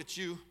 everybody's looking at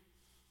you.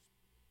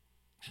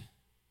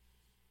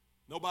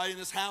 Nobody in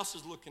this house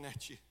is looking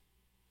at you.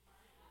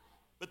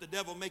 But the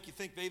devil will make you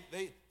think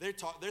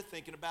they're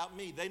thinking about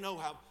me. They know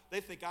how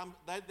they think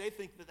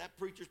that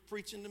preacher's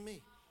preaching to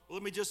me. Well,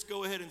 let me just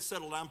go ahead and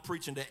settle it. I'm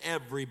preaching to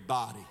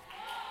everybody.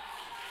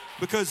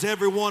 Because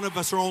every one of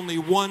us are only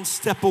one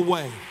step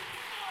away.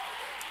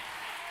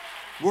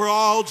 We're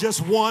all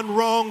just one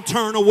wrong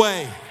turn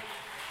away.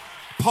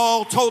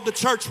 Paul told the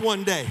church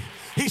one day,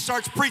 he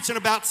starts preaching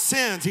about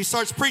sins. He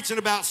starts preaching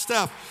about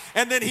stuff.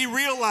 And then he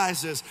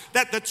realizes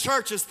that the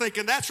church is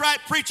thinking, that's right,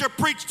 preacher,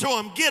 preach to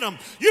them, get them.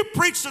 You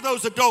preach to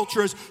those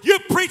adulterers. You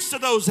preach to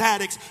those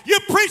addicts. You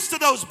preach to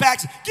those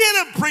backs. Get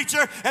them,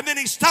 preacher. And then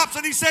he stops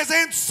and he says,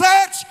 and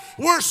such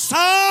were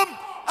some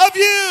of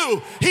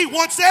you. He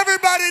wants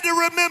everybody to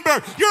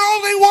remember, you're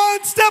only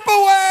one step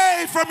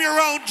away from your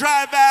own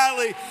dry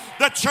valley.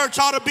 The church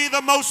ought to be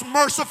the most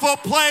merciful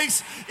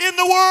place in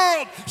the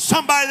world.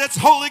 Somebody that's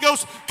Holy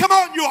Ghost, come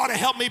on, you ought to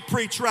help me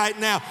preach right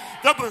now.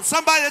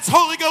 Somebody that's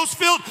Holy Ghost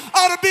filled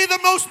ought to be the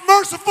most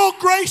merciful,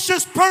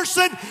 gracious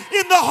person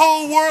in the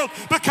whole world,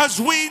 because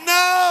we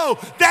know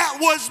that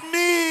was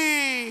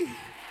me. I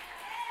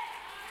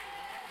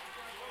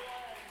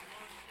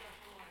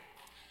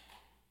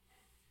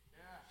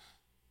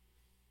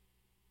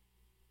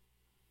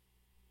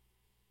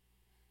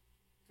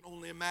can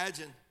only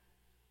imagine.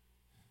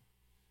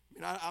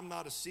 I'm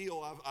not a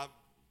SEAL. I've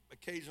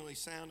occasionally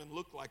sound and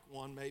look like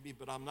one maybe,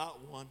 but I'm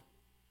not one.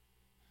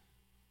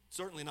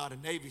 Certainly not a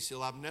Navy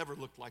SEAL. I've never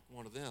looked like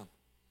one of them.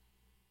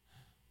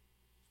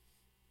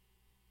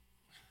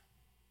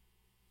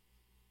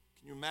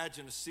 Can you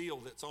imagine a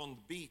SEAL that's on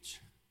the beach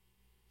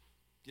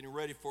getting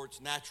ready for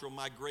its natural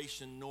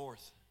migration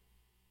north?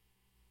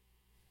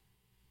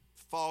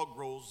 Fog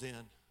rolls in.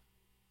 And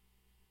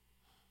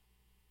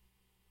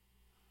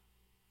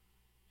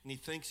he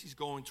thinks he's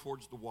going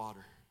towards the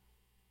water.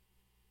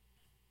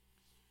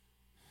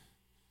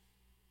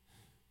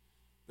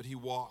 But he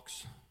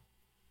walks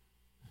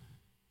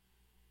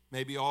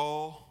maybe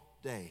all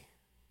day,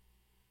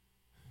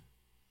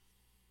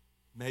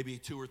 maybe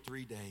 2 or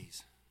 3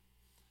 days,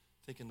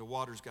 thinking the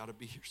water's got to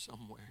be here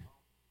somewhere.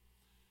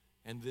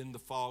 And then the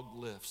fog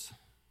lifts.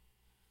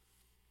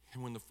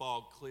 And when the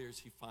fog clears,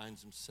 he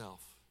finds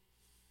himself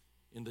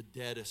in the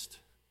deadest,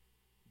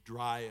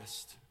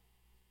 driest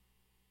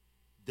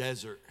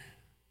desert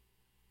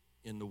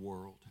in the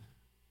world.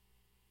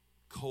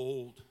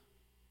 Cold,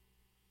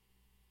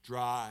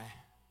 dry,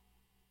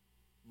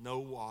 no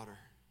water,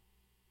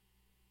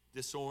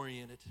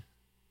 disoriented.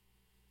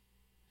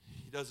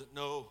 He doesn't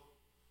know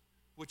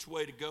which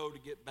way to go to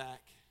get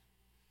back.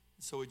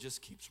 And so he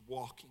just keeps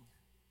walking,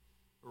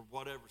 or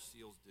whatever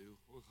SEALs do.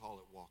 We'll call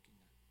it walking,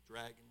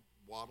 dragging,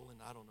 waddling.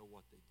 I don't know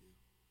what they do.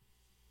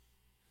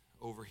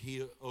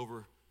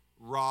 Over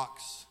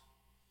rocks.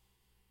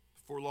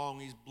 Before long,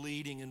 he's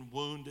bleeding and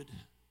wounded.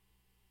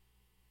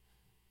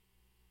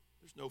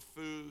 There's no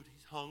food.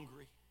 He's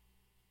hungry.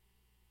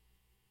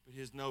 But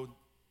he has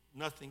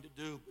nothing to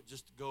do but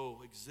just to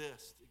go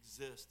exist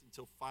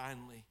until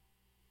finally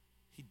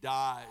he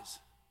dies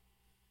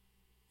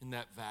in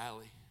that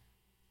valley.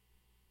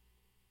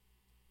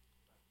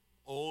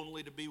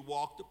 Only to be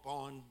walked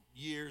upon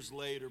years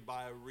later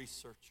by a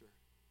researcher.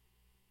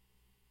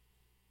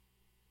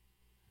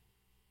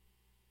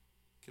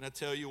 Can I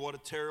tell you what a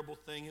terrible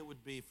thing it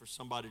would be for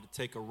somebody to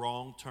take a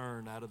wrong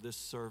turn out of this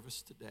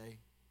service today,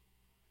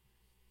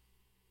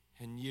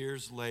 and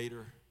years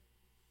later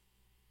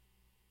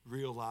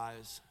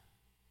realize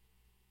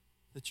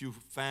that you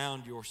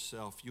found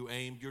yourself, you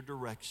aimed your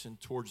direction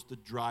towards the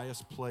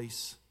driest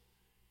place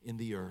in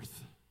the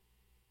earth.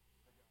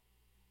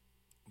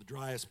 The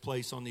driest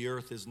place on the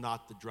earth is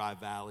not the dry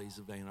valleys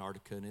of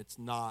Antarctica, and it's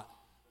not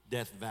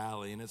Death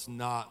Valley, and it's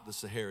not the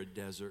Sahara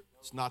Desert.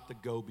 It's not the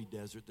Gobi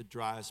Desert. The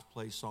driest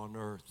place on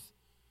earth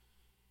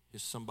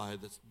is somebody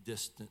that's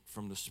distant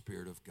from the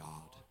Spirit of God.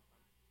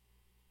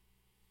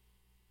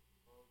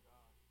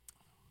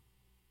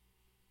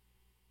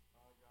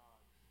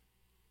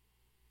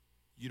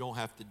 You don't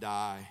have to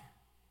die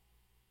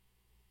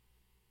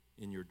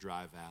in your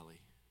dry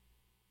valley.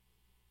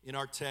 In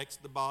our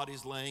text, the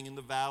bodies laying in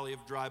the valley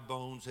of dry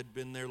bones had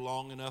been there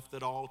long enough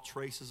that all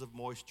traces of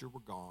moisture were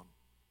gone.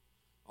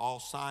 All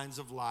signs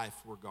of life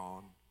were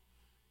gone.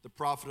 The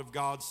prophet of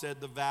God said,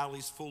 the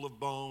valley's full of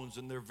bones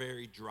and they're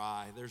very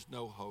dry. There's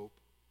no hope.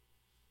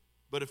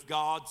 But if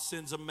God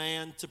sends a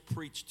man to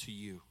preach to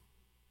you,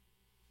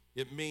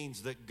 it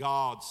means that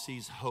God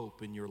sees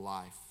hope in your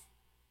life.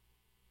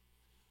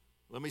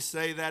 Let me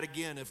say that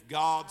again. If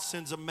God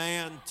sends a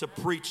man to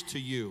preach to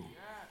you,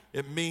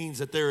 it means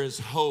that there is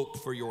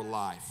hope for your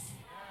life.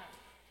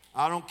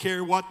 I don't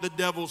care what the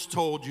devil's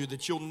told you,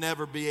 that you'll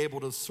never be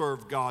able to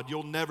serve God.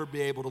 You'll never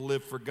be able to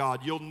live for God.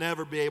 You'll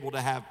never be able to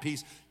have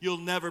peace. You'll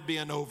never be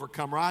an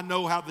overcomer. I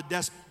know how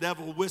the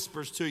devil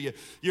whispers to you.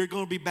 You're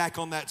going to be back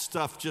on that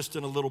stuff just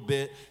in a little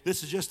bit.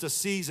 This is just a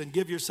season.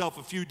 Give yourself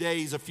a few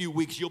days, a few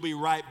weeks. You'll be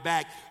right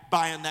back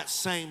buying that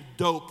same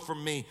dope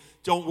from me.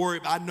 Don't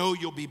worry. I know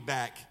you'll be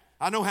back.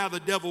 I know how the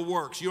devil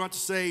works. You don't have to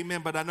say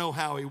amen, but I know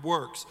how he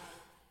works.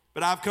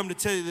 But I've come to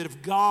tell you that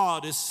if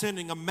God is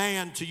sending a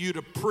man to you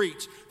to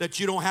preach, that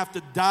you don't have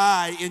to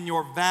die in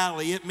your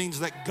valley. It means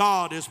that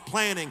God is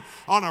planning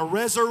on a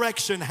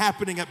resurrection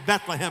happening at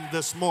Bethlehem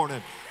this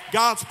morning.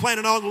 God's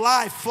planning on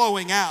life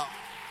flowing out.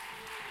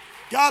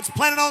 God's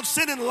planning on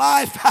sending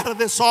life out of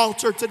this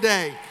altar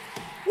today.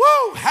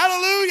 Woo!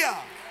 Hallelujah!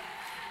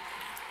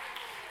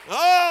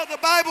 Oh, the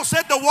Bible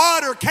said the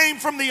water came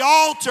from the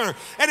altar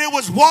and it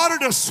was water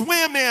to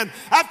swim in.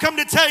 I've come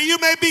to tell you, you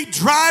may be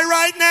dry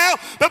right now,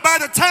 but by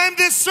the time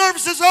this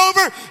service is over,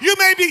 you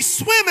may be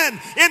swimming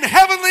in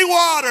heavenly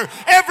water.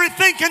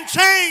 Everything can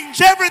change.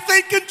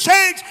 Everything can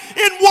change.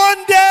 In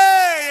one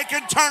day, it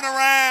can turn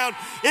around.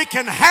 It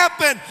can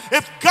happen.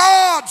 If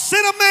God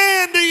sent a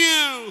man to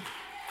you,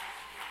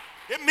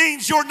 it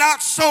means you're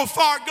not so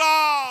far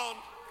gone.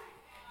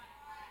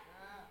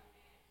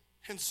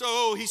 And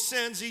so he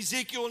sends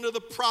Ezekiel into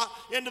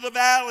the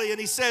valley, and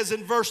he says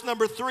in verse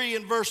number 3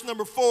 and verse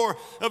number 4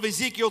 of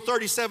Ezekiel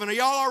 37, are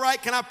y'all all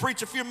right? Can I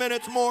preach a few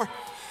minutes more?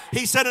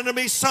 He said unto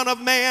me, Son of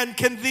man,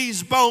 can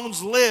these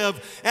bones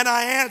live? And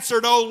I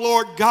answered, O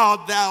Lord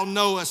God, thou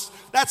knowest.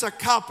 That's a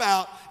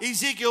cop-out.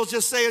 Ezekiel's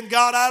just saying,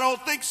 God, I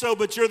don't think so,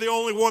 but you're the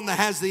only one that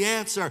has the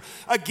answer.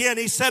 Again,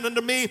 he said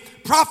unto me,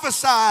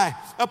 prophesy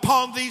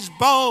upon these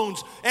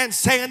bones, and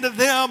say unto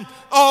them,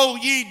 O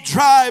ye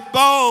dry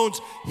bones,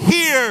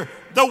 hear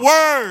the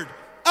word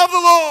of the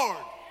Lord.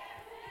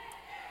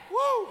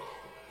 Woo!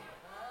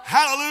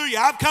 Hallelujah.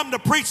 I've come to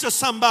preach to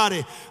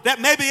somebody that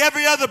maybe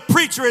every other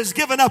preacher has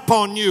given up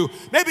on you.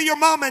 Maybe your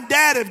mom and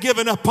dad have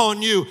given up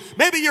on you.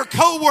 Maybe your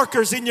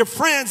co-workers and your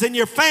friends and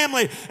your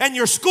family and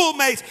your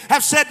schoolmates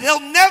have said they'll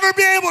never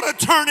be able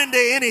to turn into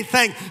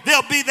anything.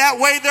 They'll be that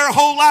way their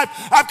whole life.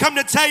 I've come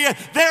to tell you,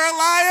 they're a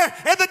liar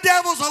and the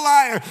devil's a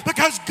liar,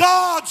 because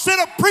God sent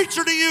a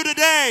preacher to you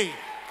today.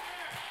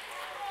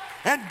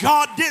 And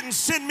God didn't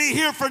send me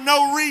here for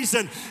no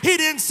reason. He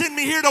didn't send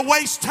me here to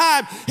waste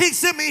time. He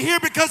sent me here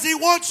because he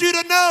wants you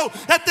to know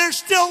that there's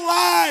still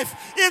life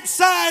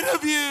inside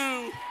of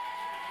you.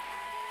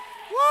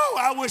 Woo,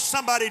 I wish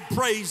somebody'd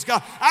praise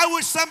God. I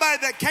wish somebody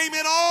that came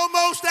in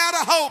almost out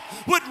of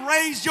hope would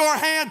raise your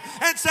hand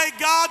and say,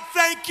 God,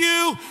 thank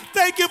you.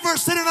 Thank you for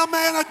sending a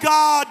man of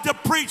God to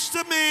preach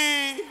to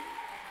me.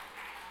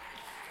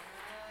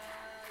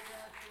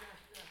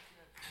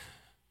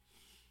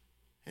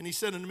 And he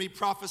said unto me,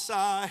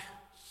 prophesy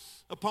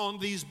upon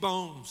these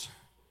bones,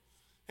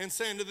 and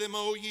say unto them,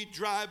 O ye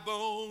dry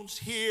bones,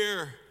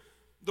 hear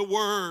the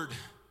word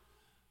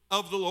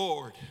of the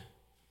Lord.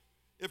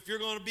 If you're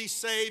going to be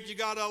saved, you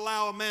got to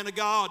allow a man of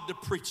God to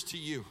preach to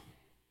you.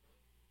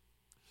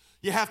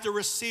 You have to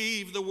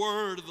receive the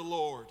word of the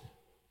Lord.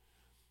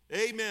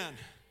 Amen.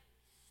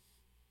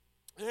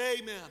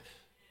 Amen.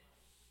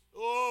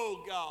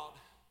 Oh, God.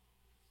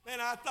 Man,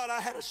 I thought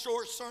I had a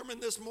short sermon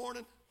this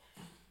morning.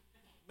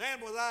 Man,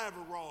 was I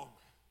ever wrong.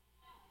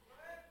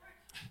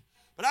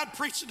 But I'm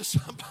preaching to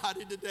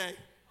somebody today.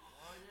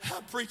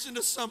 I'm preaching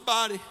to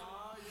somebody.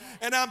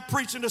 And I'm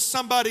preaching to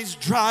somebody's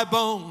dry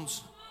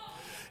bones.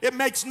 It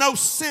makes no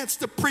sense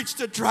to preach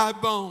to dry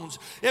bones.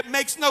 It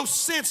makes no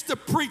sense to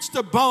preach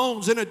to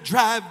bones in a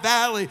dry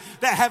valley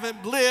that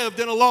haven't lived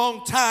in a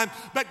long time.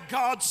 But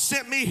God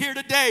sent me here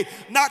today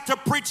not to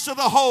preach to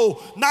the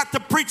whole, not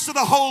to preach to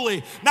the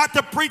holy, not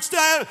to preach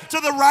to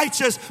the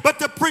righteous, but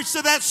to preach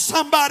to that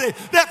somebody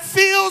that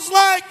feels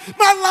like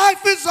my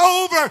life is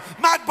over.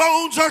 My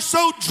bones are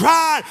so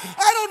dry.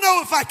 I don't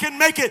know if I can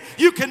make it.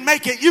 You can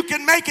make it. You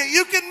can make it.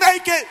 You can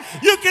make it.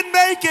 You can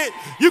make it.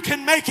 You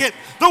can make it.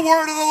 The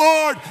word of the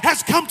Lord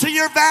has come to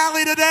your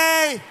valley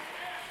today.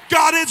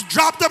 God has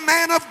dropped a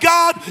man of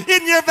God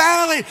in your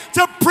valley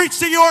to preach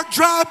to your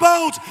dry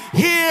bones.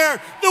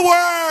 Hear the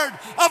word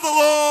of the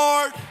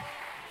Lord.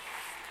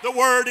 The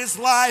word is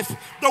life.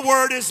 The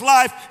word is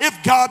life.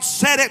 If God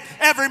said it,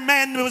 every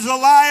man was a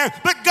liar,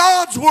 but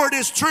God's word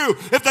is true.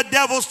 If the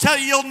devils tell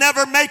you you'll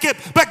never make it,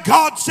 but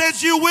God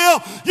says you will,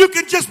 you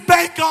can just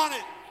bank on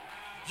it.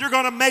 You're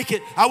going to make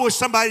it. I wish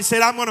somebody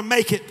said, I'm going to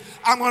make it.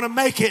 I'm going to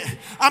make it.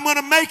 I'm going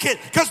to make it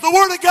because the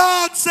word of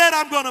God said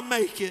I'm going to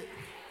make it.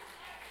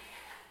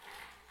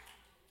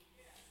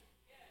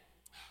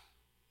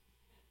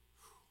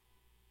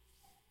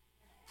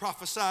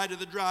 Prophesy to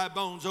the dry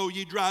bones. Oh,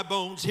 ye dry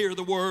bones, hear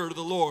the word of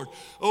the Lord.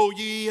 Oh,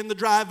 ye in the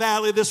dry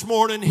valley this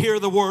morning, hear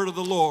the word of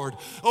the Lord.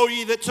 Oh,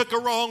 ye that took a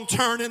wrong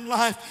turn in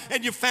life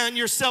and you found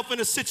yourself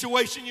in a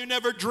situation you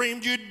never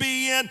dreamed you'd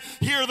be in,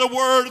 hear the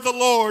word of the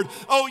Lord.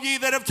 Oh, ye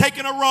that have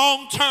taken a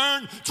wrong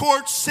turn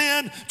towards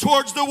sin,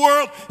 towards the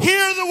world,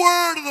 hear the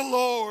word of the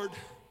Lord.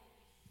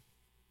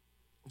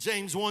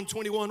 James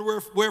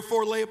 1:21,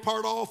 wherefore lay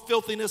apart all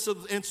filthiness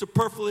and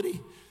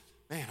superfluity.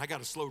 Man, I got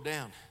to slow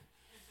down.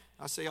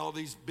 I say all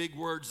these big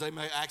words, they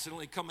may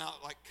accidentally come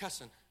out like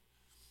cussing.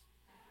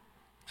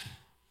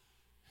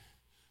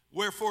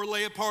 Wherefore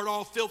lay apart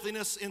all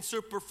filthiness and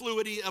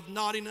superfluity of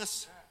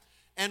naughtiness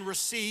and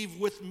receive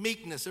with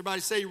meekness. Everybody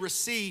say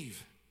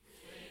receive.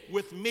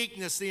 With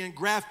meekness the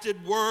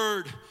engrafted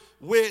word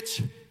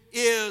which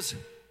is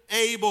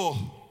able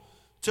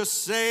to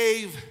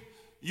save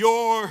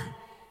your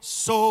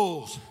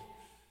souls.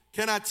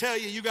 Can I tell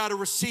you, you got to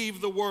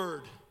receive the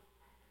word.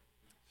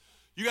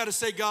 You got to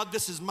say, God,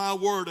 this is my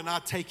word and I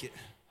take it.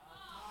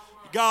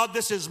 God,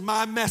 this is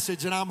my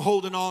message and I'm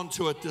holding on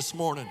to it this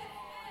morning.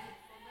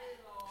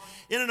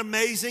 Isn't it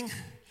amazing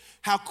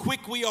how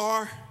quick we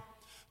are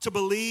to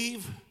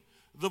believe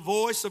the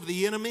voice of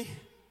the enemy?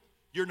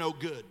 You're no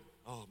good.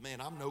 Oh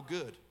man, I'm no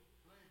good.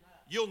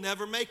 You'll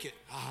never make it.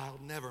 I'll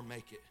never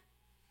make it.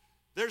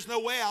 There's no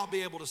way I'll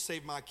be able to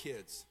save my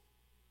kids.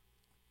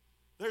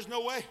 There's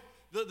no way.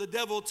 The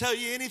devil will tell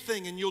you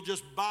anything and you'll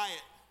just buy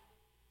it.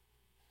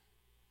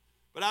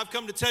 But I've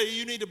come to tell you,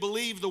 you need to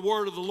believe the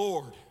word of the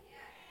Lord.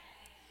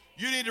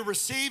 You need to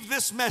receive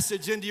this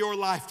message into your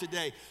life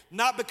today.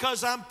 Not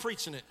because I'm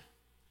preaching it.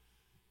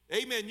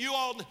 Amen. You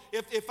all,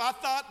 if I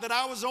thought that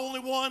I was the only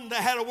one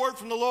that had a word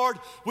from the Lord,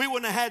 we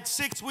wouldn't have had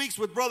 6 weeks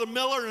with Brother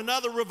Miller and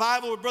another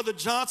revival with Brother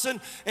Johnson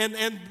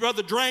and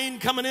Brother Drain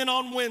coming in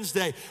on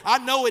Wednesday. I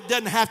know it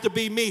doesn't have to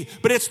be me,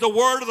 but it's the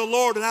word of the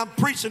Lord, and I'm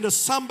preaching to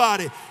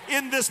somebody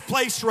in this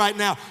place right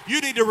now.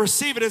 You need to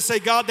receive it and say,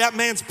 God, that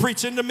man's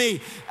preaching to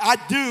me. I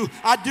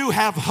do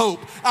have hope.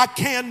 I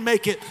can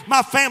make it.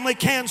 My family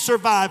can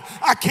survive.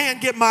 I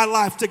can get my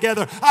life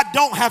together. I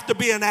don't have to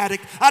be an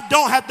addict. I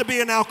don't have to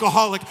be an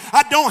alcoholic.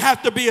 I don't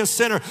have to be a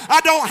sinner.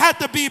 I don't have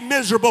to be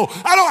miserable.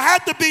 I don't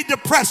have to be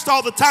depressed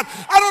all the time.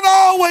 I don't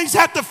always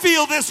have to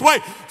feel this way.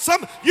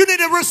 You need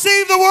to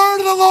receive the word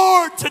of the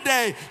Lord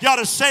today. You ought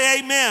to say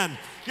amen.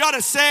 You ought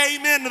to say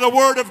amen to the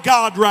word of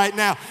God right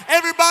now.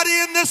 Everybody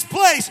in this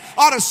place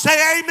ought to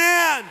say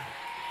amen.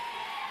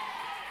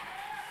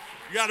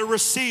 You got to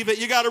receive it.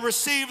 You got to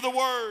receive the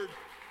word.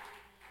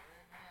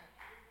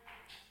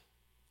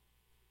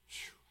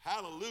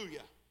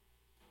 Hallelujah.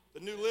 The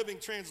New Living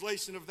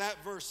Translation of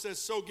that verse says,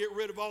 so get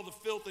rid of all the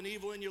filth and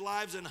evil in your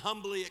lives and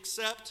humbly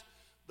accept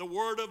the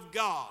word of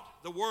God.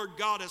 The word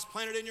God has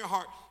planted in your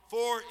heart,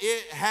 for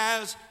it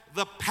has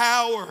the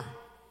power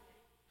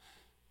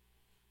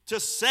to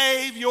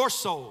save your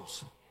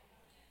souls.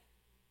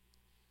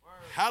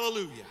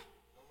 Hallelujah.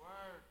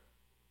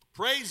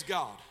 Praise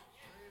God.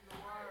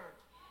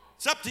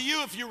 It's up to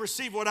you if you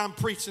receive what I'm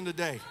preaching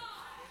today.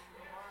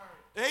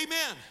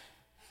 Amen.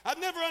 I've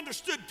never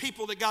understood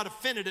people that got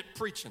offended at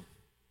preaching.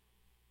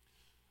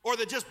 Or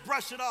that just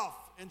brush it off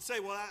and say,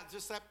 well,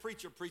 just that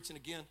preacher preaching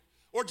again.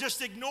 Or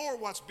just ignore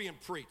what's being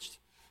preached.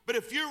 But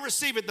if you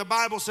receive it, the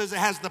Bible says it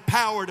has the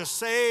power to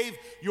save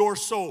your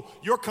soul.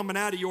 You're coming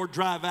out of your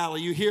dry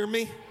valley. You hear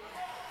me?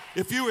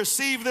 If you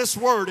receive this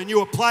word and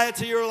you apply it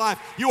to your life,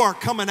 you are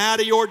coming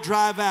out of your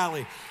dry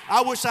valley.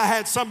 I wish I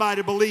had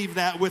somebody believe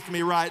that with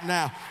me right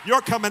now.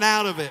 You're coming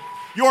out of it.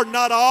 You're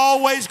not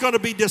always going to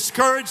be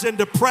discouraged and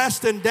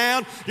depressed and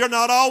down. You're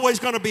not always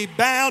going to be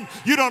bound.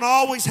 You don't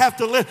always have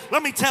to live.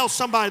 Let me tell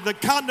somebody, the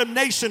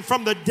condemnation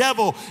from the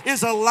devil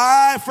is a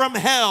lie from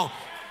hell.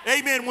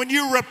 Amen. When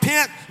you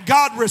repent,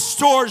 God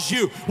restores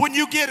you. When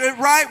you get it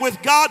right with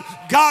God,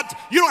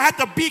 you don't have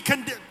to be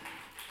condemned.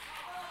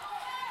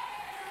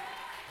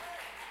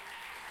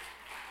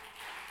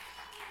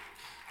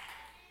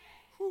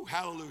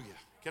 Hallelujah.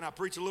 Can I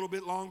preach a little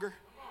bit longer?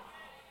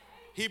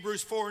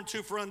 Hebrews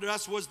 4:2, for unto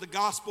us was the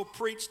gospel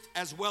preached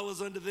as well as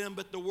unto them,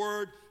 but the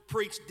word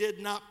preached did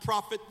not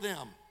profit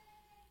them,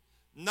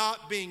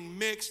 not being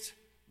mixed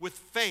with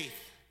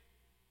faith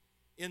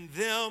in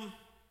them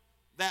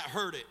that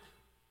heard it.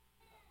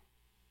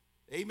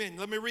 Amen.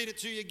 Let me read it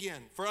to you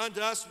again. For unto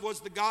us was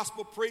the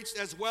gospel preached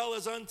as well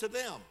as unto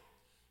them,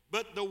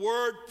 but the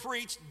word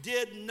preached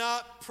did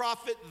not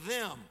profit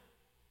them.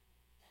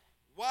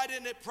 Why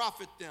didn't it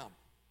profit them?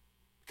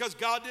 Because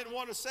God didn't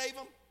want to save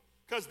them?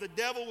 Because the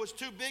devil was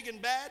too big and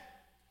bad?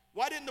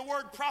 Why didn't the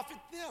word profit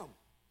them?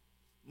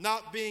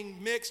 Not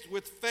being mixed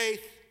with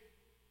faith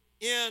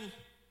in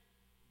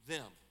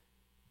them.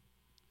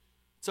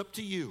 It's up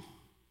to you.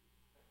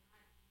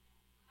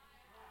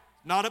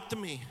 Not up to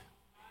me.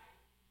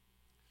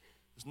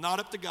 It's not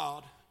up to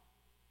God.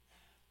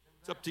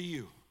 It's up to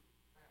you.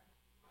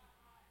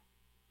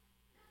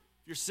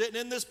 If you're sitting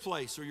in this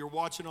place or you're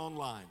watching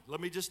online, let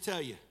me just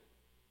tell you,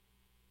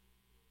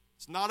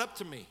 it's not up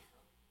to me.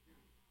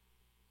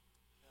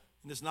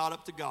 And it's not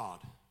up to God.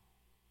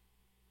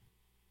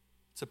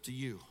 It's up to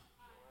you.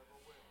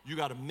 You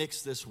got to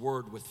mix this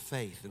word with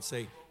faith and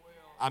say,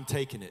 I'm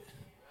taking it.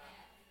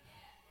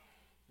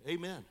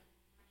 Amen.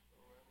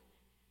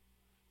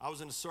 I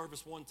was in a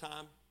service one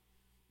time.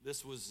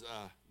 This was,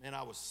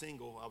 I was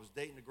single. I was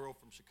dating a girl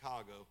from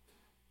Chicago,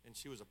 and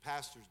she was a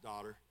pastor's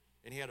daughter,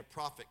 and he had a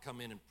prophet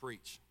come in and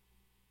preach.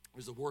 He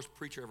was the worst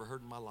preacher I ever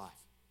heard in my life.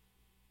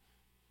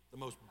 The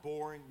most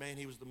boring, man,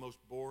 he was the most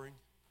boring.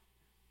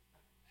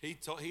 He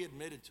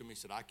admitted to me, he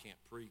said, I can't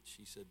preach.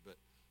 He said, but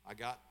I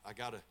got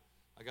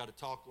to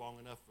talk long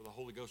enough for the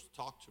Holy Ghost to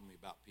talk to me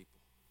about people.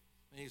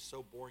 And he's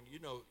so boring. You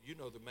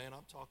know the man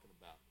I'm talking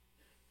about.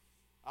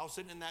 I was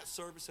sitting in that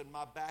service and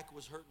my back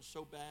was hurting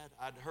so bad.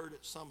 I'd heard it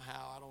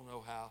somehow. I don't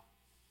know how.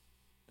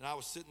 And I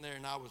was sitting there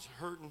and I was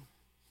hurting.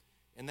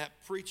 And that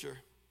preacher,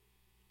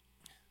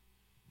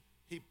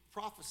 he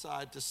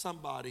prophesied to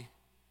somebody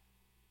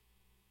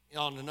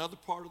on another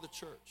part of the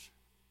church.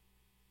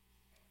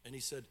 And he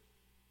said,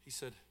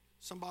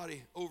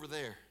 somebody over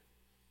there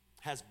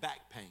has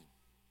back pain.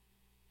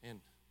 And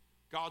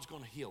God's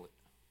going to heal it.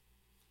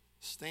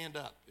 Stand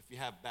up if you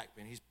have back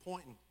pain. He's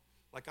pointing.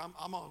 Like I'm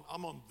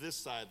on this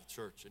side of the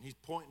church, and he's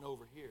pointing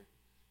over here.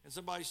 And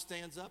somebody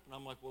stands up, and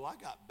I'm like, well, I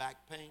got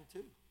back pain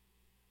too.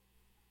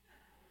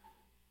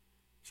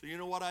 So you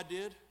know what I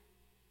did?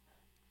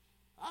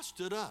 I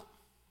stood up.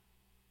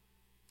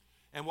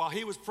 And while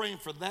he was praying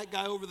for that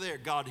guy over there,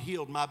 God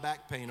healed my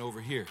back pain over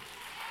here.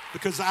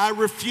 Because I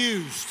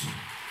refused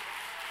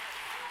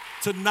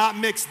to not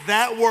mix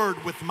that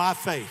word with my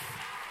faith.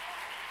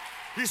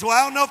 You say, well,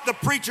 I don't know if the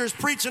preacher is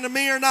preaching to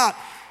me or not.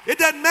 It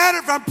doesn't matter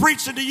if I'm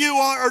preaching to you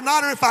or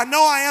not, or if I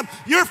know I am.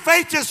 Your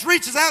faith just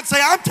reaches out and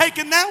says, I'm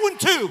taking that one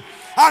too.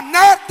 I'm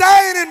not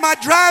dying in my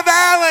dry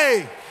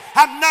valley.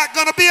 I'm not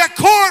going to be a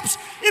corpse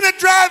in a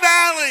dry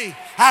valley.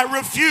 I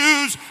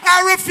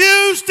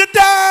refuse to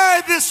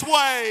die this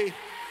way.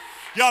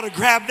 You ought to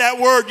grab that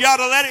word. You ought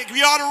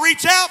to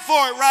reach out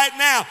for it right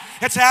now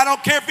and say, I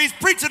don't care if he's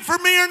preaching for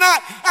me or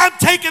not. I'm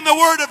taking the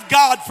word of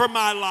God for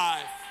my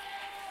life.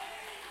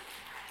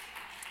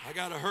 I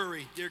got to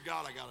hurry. Dear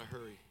God, I got to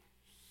hurry.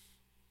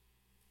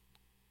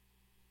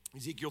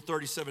 Ezekiel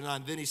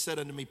 37:9. Then he said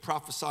unto me,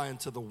 prophesy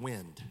unto the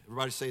wind.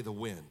 Everybody say the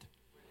wind.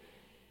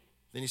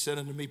 Then he said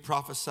unto me,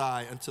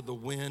 prophesy unto the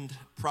wind.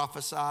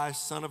 Prophesy,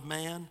 son of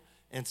man,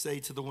 and say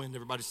to the wind.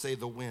 Everybody say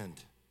the wind.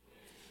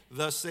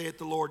 Thus saith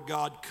the Lord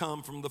God,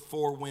 come from the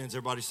four winds.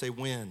 Everybody say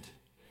wind.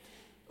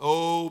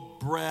 O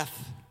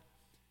breath,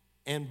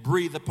 and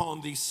breathe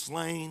upon these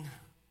slain,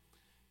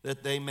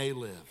 that they may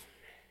live.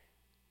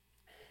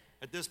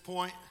 At this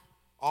point,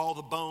 all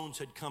the bones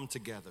had come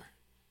together.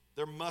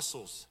 Their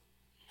muscles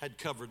had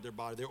covered their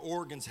body. Their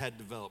organs had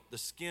developed. The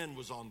skin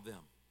was on them,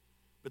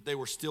 but they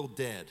were still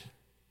dead.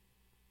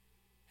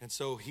 And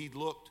so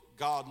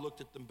God looked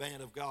at the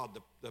man of God,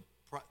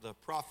 the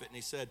prophet, and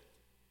he said,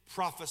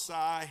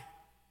 prophesy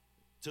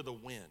to the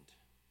wind.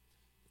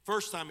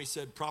 First time he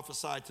said,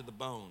 prophesy to the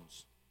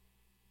bones.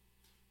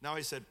 Now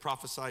he said,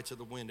 prophesy to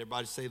the wind.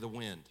 Everybody say the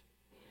wind.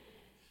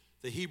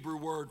 The Hebrew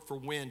word for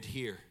wind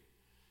here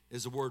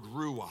is the word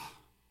ruah.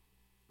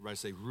 Everybody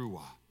say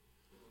ruah.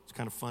 It's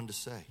kind of fun to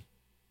say.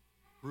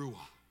 Ruah.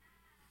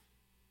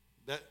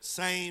 That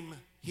same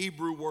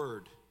Hebrew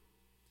word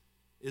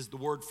is the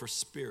word for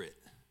spirit.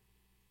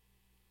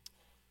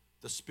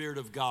 The Spirit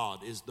of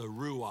God is the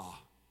ruah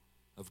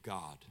of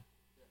God.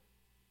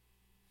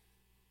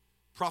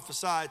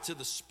 Prophesy to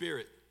the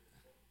Spirit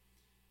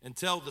and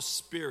tell the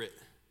Spirit,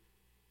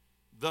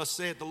 thus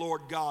saith the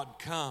Lord God,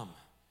 come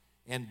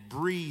and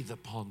breathe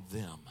upon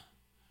them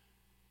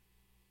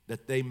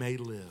that they may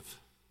live.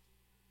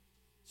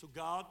 So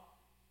God,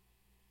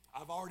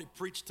 I've already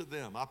preached to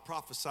them. I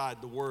prophesied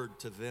the word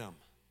to them.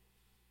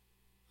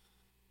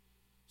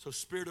 So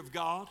Spirit of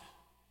God,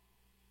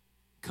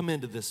 come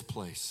into this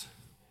place.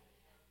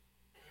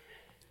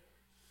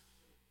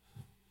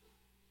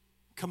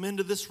 Come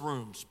into this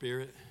room,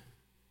 Spirit.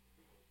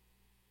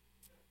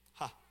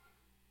 Ha.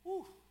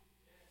 Woo.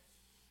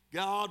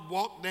 God,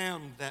 walk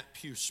down that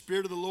pew.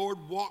 Spirit of the Lord,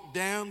 walk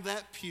down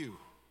that pew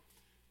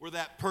where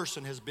that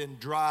person has been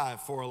dry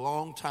for a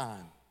long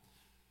time.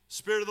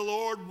 Spirit of the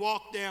Lord,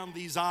 walk down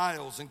these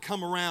aisles and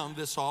come around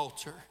this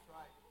altar.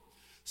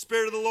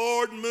 Spirit of the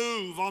Lord,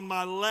 move on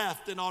my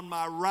left and on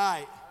my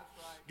right.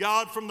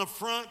 God, from the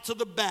front to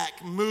the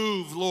back,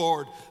 move,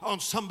 Lord, on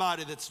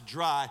somebody that's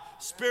dry.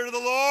 Spirit of the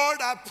Lord,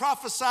 I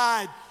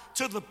prophesied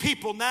to the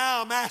people.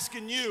 Now I'm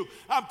asking you,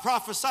 I'm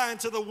prophesying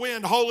to the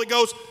wind. Holy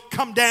Ghost,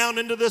 come down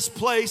into this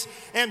place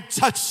and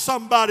touch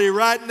somebody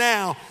right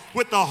now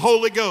with the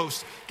Holy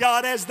Ghost.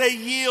 God, as they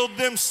yield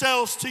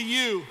themselves to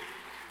you.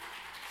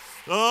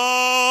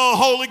 Oh,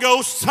 Holy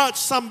Ghost, touch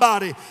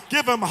somebody.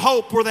 Give them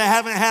hope where they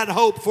haven't had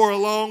hope for a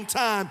long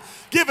time.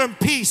 Give them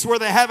peace where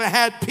they haven't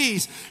had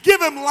peace. Give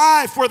them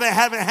life where they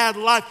haven't had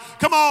life.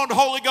 Come on,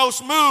 Holy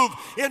Ghost, move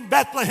in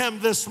Bethlehem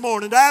this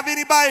morning. Do I have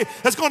anybody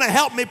that's going to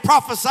help me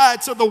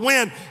prophesy to the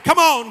wind? Come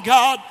on,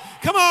 God.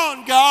 Come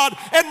on, God.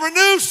 And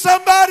renew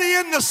somebody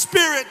in the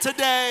Spirit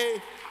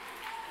today.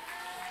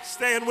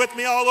 Stand with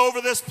me all over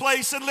this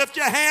place and lift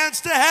your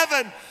hands to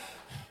heaven.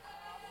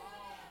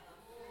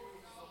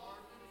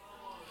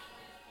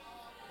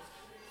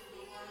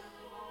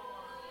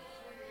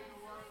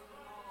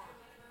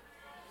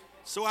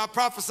 So I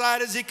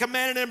prophesied as he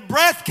commanded, and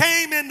breath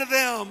came into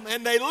them,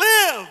 and they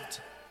lived.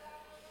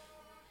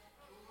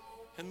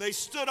 And they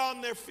stood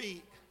on their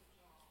feet.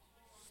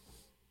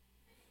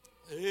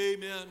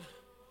 Amen.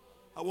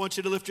 I want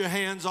you to lift your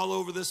hands all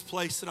over this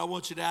place, and I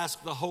want you to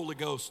ask the Holy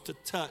Ghost to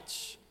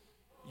touch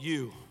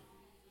you.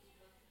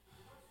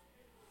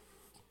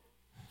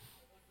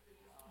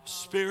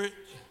 Spirit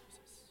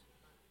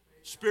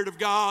of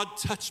God,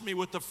 touch me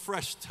with a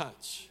fresh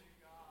touch.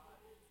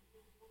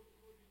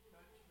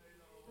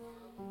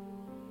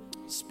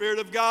 Spirit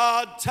of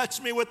God, touch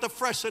me with a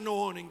fresh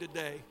anointing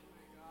today.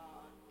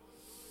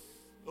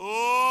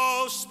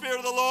 Oh, Spirit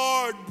of the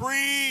Lord,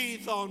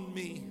 breathe on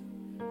me.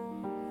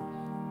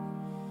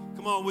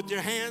 Come on, with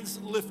your hands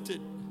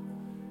lifted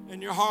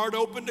and your heart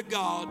open to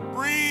God,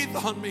 breathe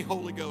on me,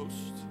 Holy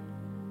Ghost.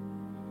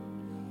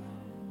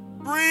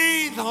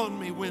 Breathe on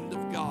me, wind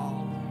of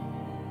God.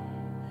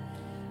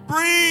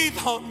 Breathe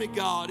on me,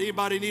 God.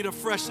 Anybody need a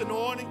fresh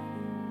anointing?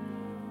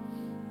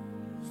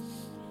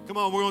 Come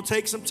on, we're going to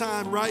take some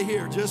time right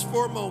here just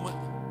for a moment.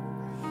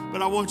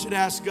 But I want you to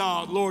ask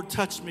God, Lord,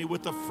 touch me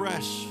with a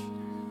fresh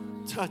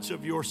touch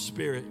of your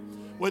Spirit.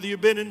 Whether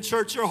you've been in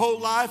church your whole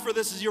life or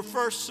this is your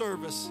first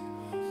service.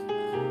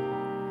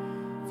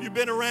 If you've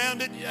been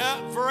around it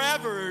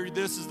forever,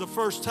 this is the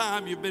first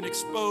time you've been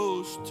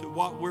exposed to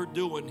what we're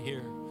doing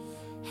here.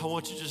 I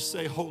want you to just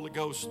say, Holy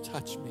Ghost,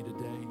 touch me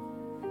today.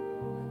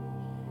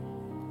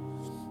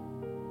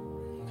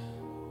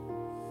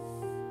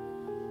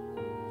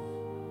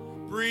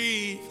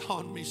 Breathe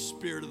on me,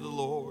 Spirit of the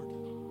Lord.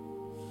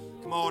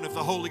 Come on, if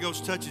the Holy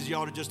Ghost touches you,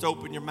 you ought to just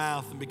open your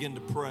mouth and begin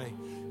to pray.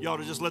 You ought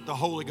to just let the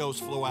Holy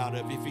Ghost flow out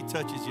of you if he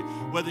touches you.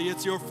 Whether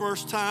it's your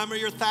first time or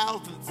your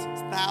thousandth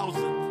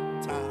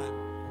time,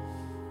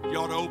 you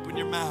ought to open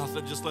your mouth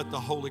and just let the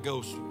Holy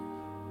Ghost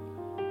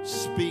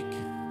speak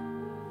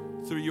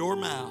through your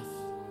mouth.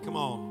 Come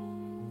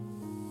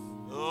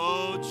on.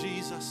 Oh,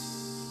 Jesus.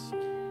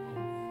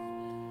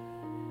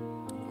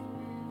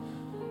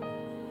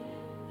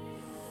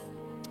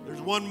 There's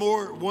one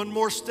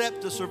more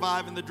step to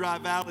survive in the dry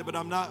valley, but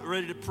I'm not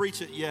ready to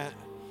preach it yet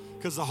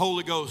because the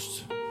Holy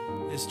Ghost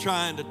is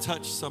trying to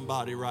touch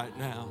somebody right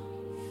now.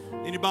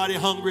 Anybody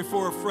hungry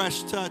for a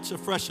fresh touch, a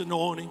fresh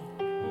anointing?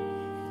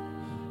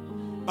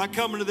 By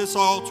coming to this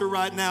altar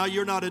right now,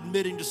 you're not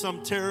admitting to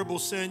some terrible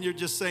sin. You're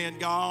just saying,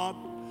 God,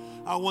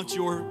 I want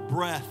your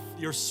breath,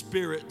 your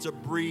Spirit to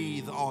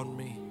breathe on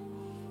me.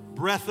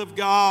 Breath of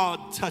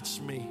God,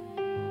 touch me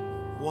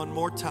one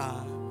more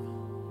time.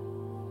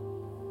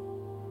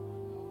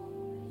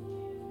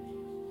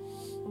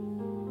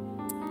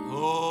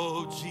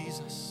 Oh,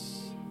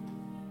 Jesus.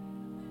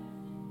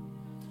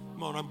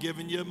 Come on, I'm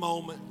giving you a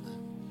moment.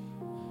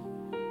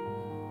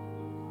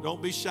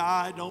 Don't be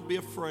shy. Don't be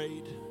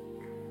afraid.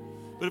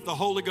 But if the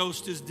Holy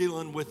Ghost is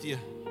dealing with you,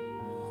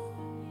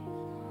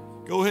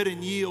 go ahead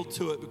and yield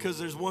to it because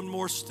there's one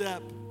more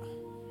step.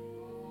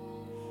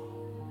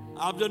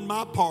 I've done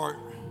my part.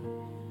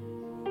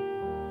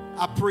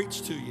 I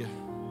preach to you.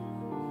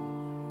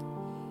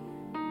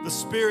 The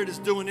Spirit is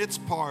doing its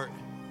part.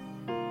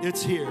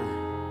 It's here.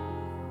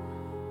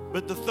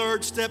 But the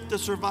third step to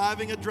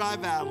surviving a dry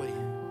valley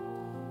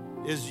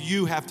is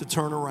you have to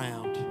turn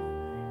around.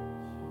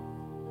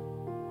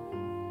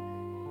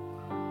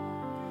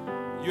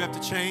 You have to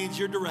change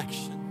your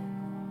direction.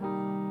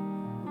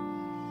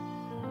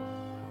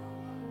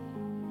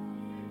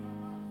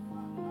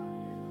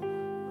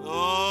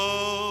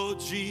 Oh,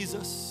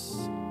 Jesus.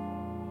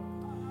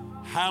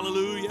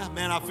 Hallelujah.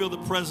 Man, I feel the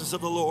presence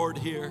of the Lord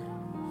here.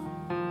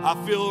 I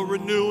feel a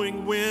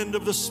renewing wind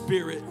of the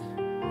Spirit.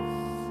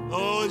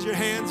 Oh, as your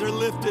hands are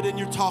lifted and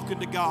you're talking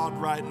to God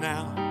right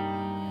now.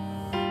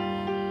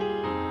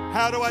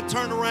 How do I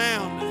turn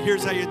around?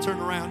 Here's how you turn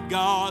around.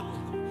 God,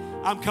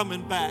 I'm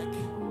coming back.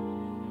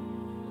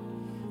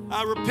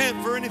 I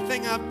repent for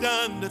anything I've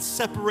done that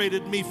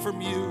separated me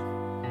from you.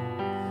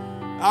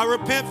 I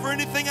repent for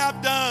anything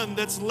I've done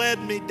that's led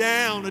me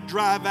down a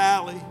dry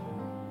valley.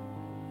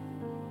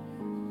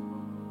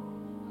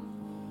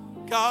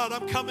 God,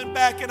 I'm coming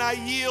back and I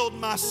yield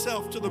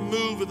myself to the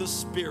move of the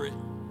Spirit.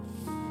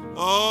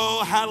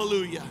 Oh,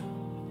 hallelujah.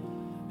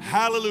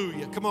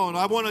 Hallelujah. Come on,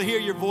 I want to hear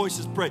your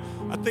voices pray.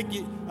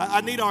 I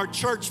need our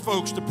church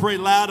folks to pray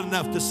loud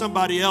enough that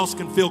somebody else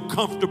can feel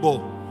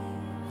comfortable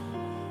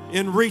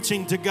in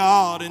reaching to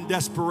God in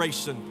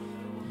desperation.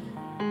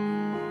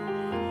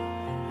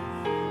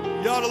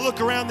 You ought to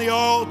look around the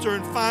altar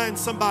and find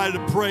somebody to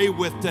pray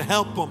with to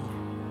help them.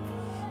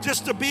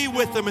 Just to be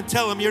with them and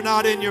tell them you're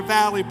not in your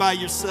valley by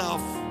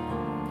yourself.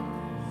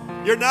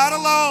 You're not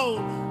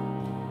alone.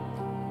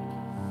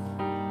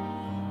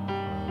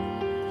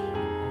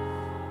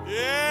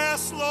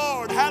 Yes,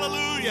 Lord.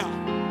 Hallelujah.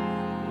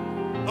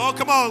 Oh,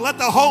 come on. Let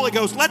the Holy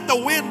Ghost, let the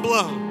wind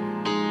blow.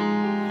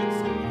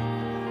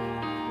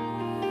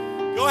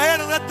 Go ahead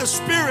and let the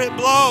Spirit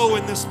blow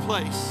in this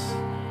place.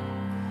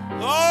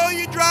 Oh,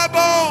 you dry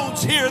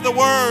bones, hear the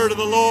word of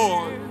the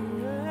Lord.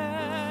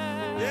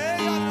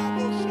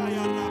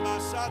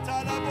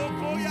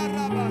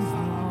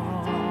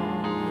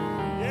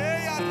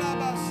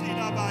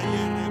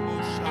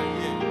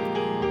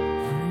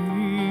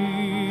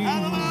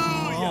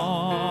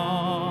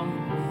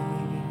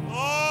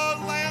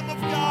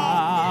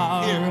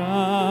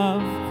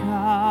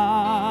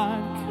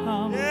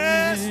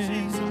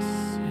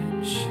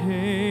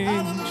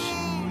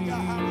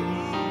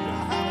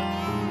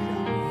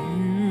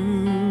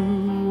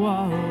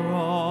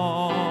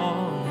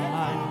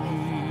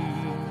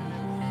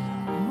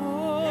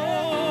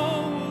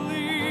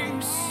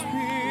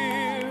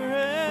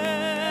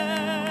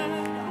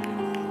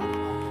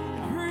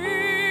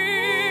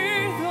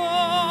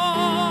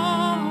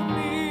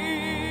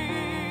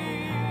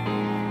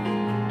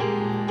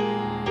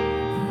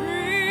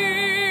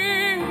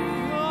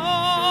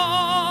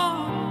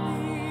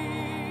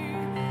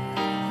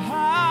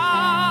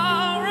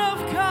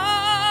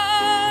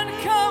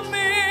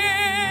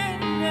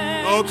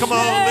 Oh, come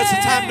on. It's a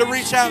time to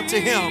reach out to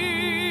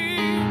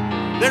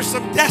Him. There's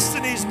some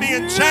destinies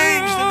being changed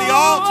in the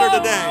altar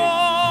today.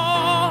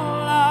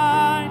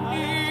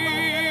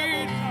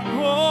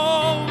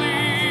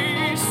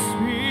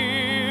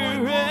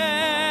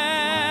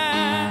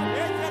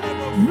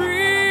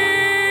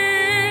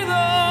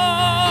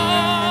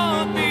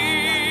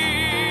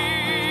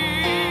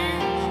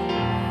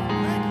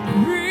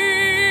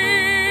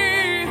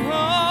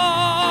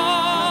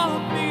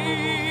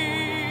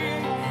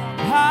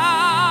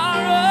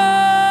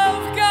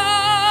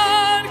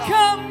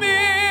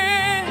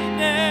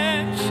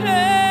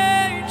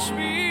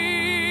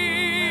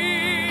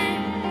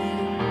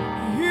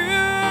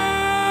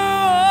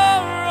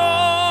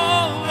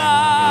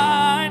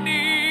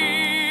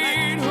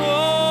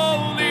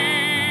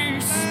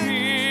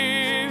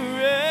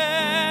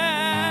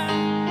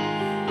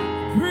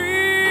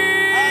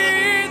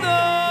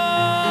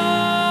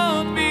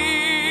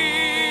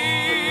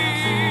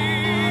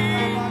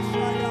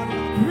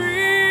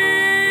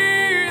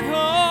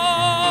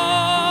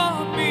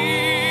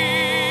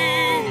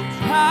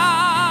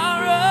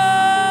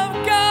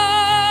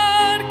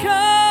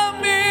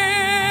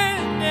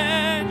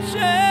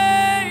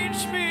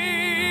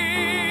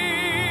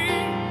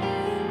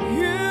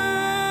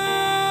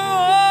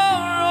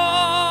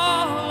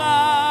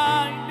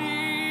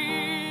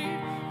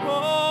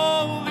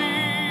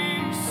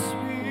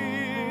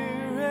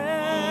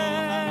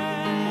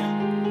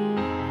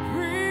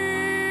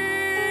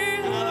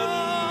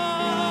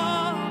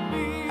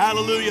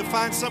 Hallelujah.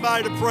 Find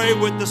somebody to pray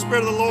with. The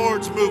Spirit of the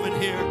Lord's moving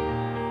here.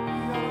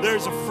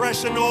 There's a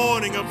fresh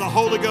anointing of the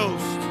Holy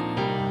Ghost.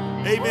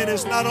 Amen.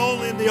 It's not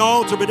only in the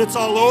altar, but it's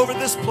all over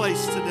this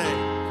place today.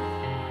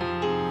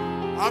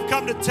 I've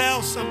come to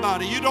tell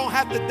somebody, you don't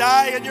have to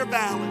die in your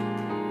valley.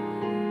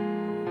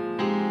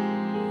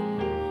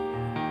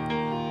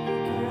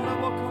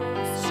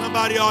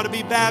 Somebody ought to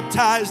be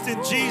baptized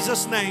in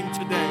Jesus' name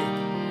today.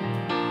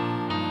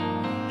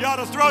 You ought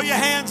to throw your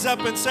hands up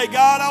and say,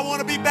 God, I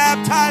want to be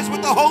baptized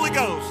with the Holy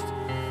Ghost.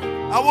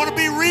 I want to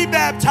be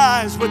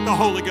rebaptized with the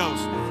Holy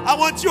Ghost. I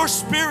want your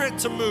Spirit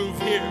to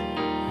move here.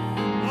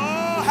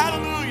 Oh,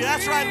 hallelujah.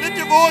 That's right. Lift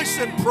your voice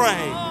and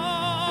pray.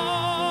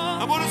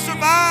 I want to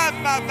survive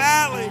my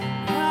valley.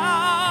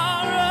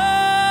 Power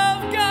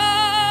of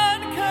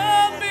God,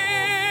 come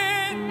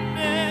in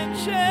and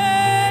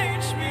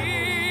change me.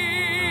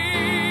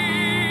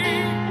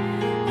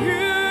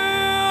 You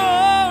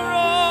are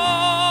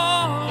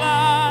all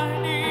I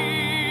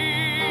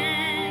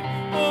need,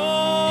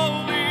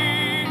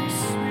 Holy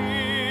Spirit.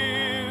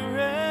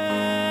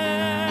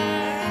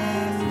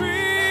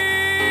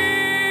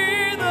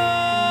 Breathe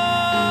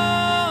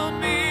on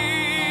me.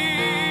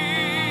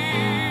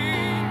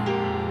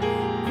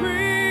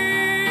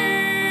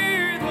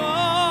 Breathe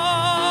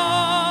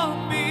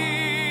on me.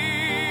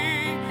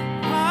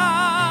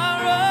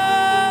 Power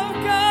of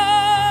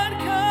God,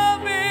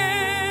 come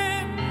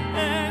in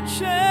and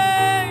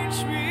change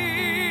me.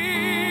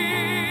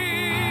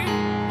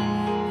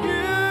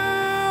 You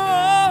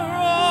are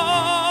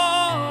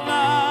all I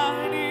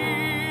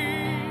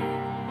need,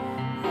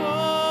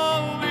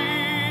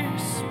 Holy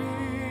Spirit.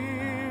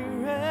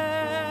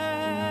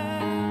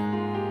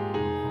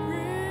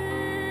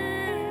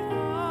 Breathe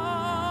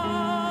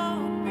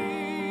on me.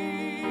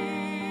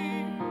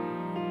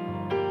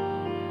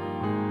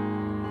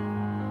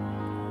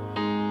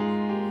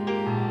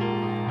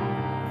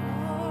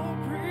 Oh,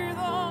 breathe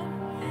on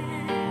me.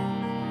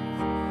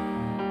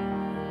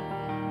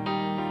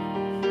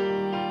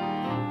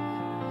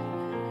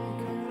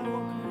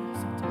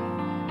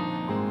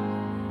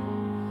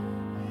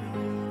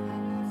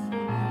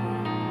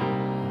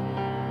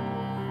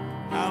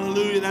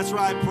 Hallelujah. That's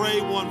right.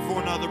 Pray one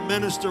for another.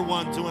 Minister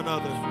one to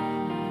another.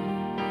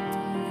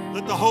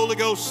 Let the Holy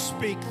Ghost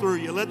speak through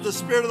you. Let the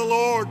Spirit of the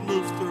Lord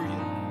move through you.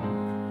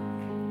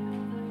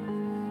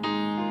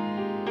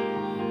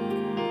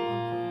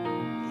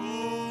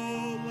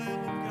 Oh,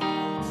 Lamb of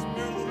God,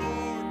 Spirit of the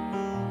Lord,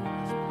 move.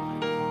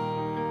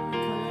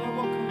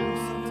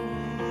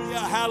 Hallelujah.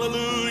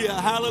 Hallelujah.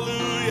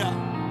 Hallelujah.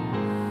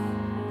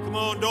 Come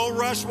on, don't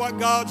rush what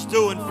God's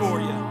doing for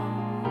you.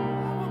 I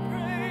will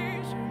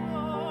praise you,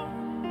 Lord.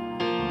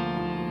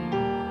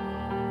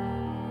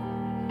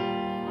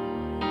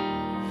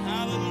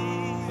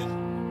 Hallelujah.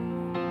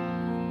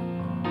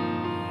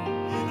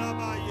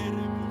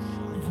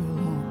 The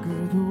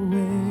longer the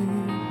way,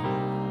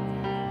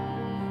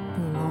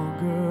 the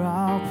longer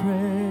I'll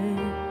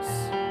praise.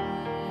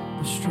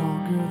 The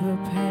stronger the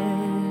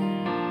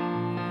pain,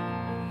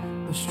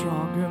 the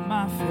stronger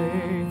my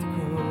faith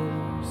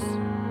grows.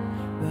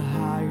 The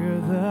higher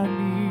the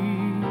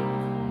need,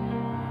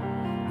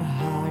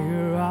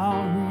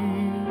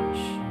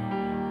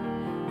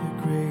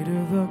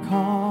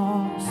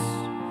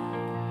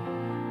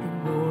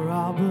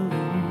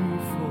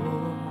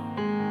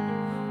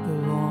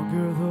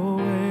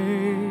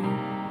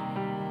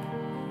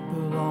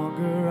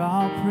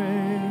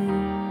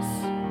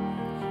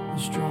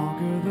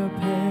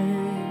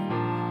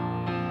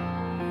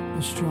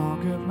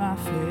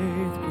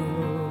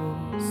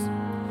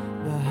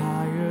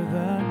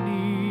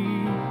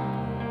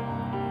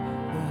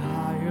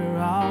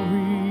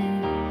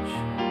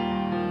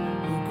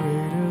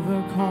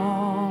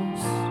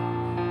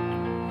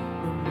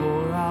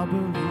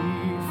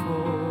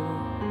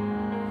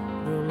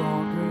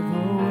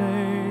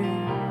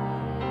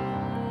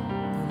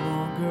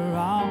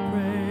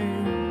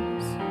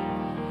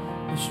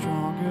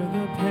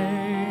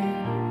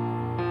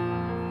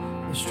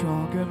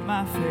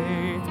 my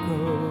faith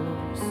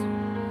grows,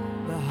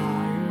 the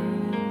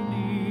higher the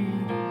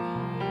need,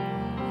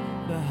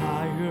 the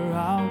higher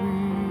I'll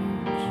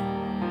reach,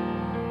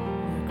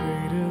 the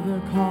greater the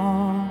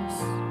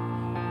cost,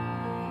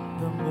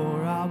 the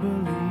more I'll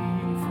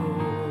believe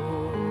for.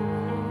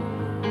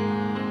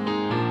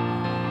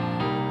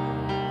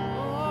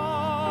 Oh,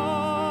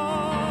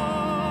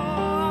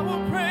 I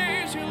will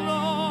praise you,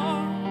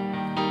 Lord.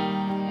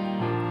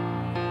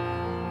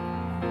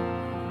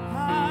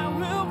 I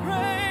will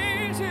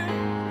praise you.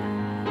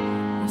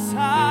 Yes,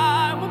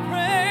 I will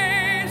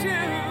praise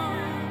you.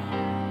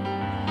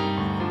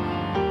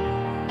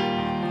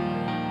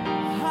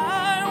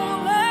 I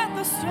will let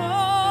the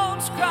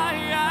stones cry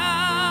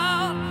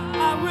out.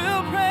 I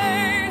will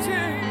praise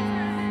you.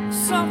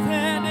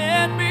 Something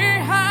in me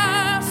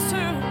has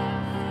to.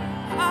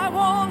 I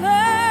won't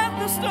let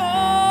the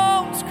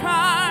stones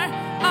cry.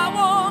 I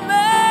won't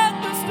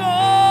let the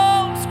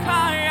stones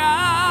cry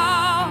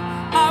out.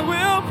 I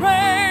will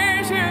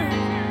praise you.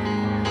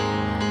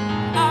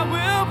 I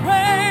will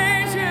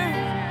praise you.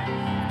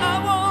 I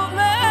won't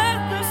let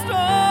the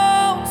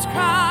stones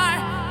cry.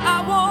 I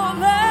won't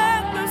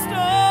let the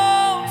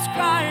stones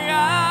cry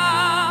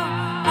out.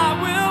 I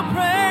will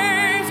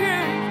praise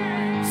you.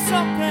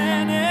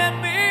 Something in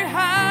me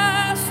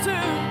has to.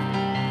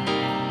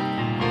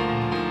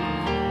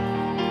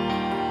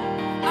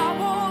 I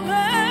won't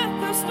let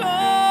the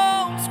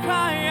stones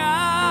cry out.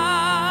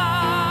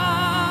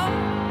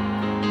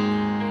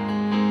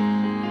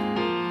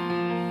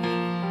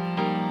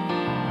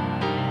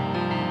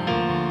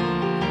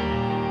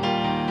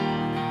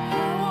 I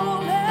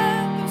won't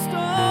let the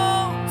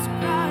stones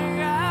cry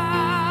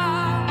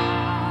out.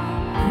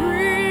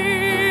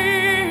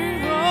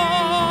 Breathe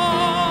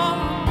on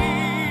me,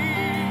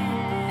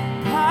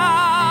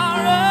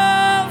 power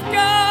of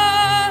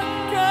God,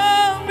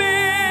 come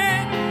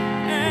in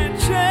and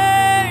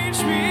change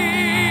me.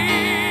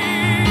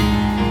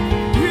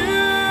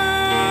 You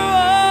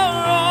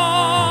are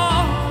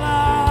all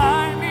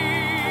I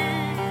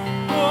need,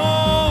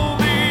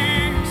 Holy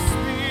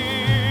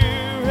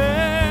Spirit.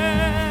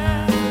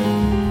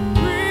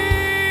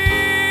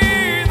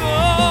 Breathe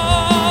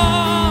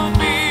on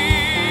me.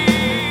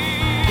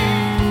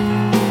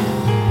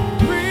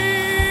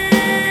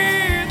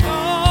 Breathe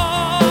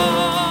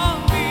on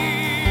me.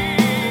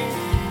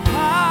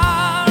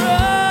 Power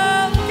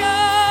of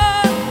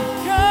God,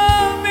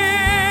 come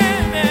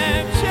in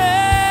and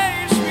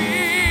change me.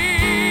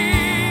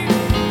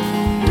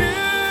 You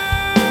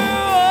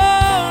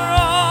are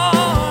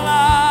all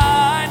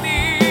I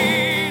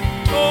need,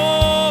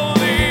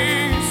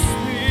 Holy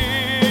Spirit.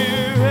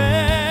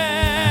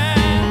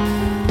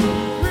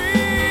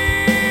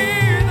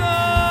 Breathe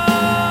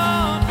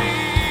on me.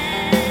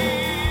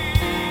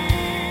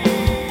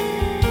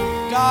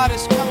 God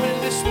is coming to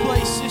this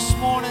place this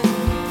morning,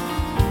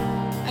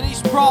 and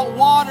He's brought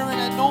water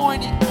and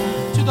anointing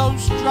to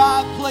those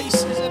dry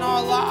places in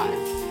our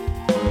life.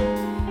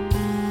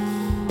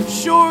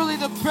 Surely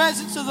the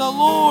presence of the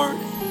Lord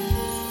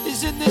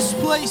is in this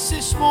place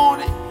this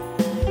morning,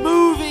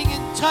 moving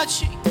and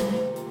touching,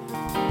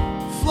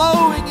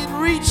 flowing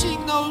and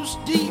reaching those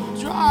deep,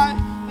 dry,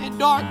 and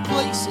dark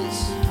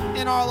places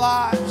in our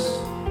lives.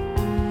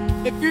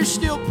 If you're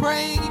still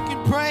praying, you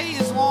can pray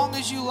as long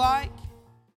as you like.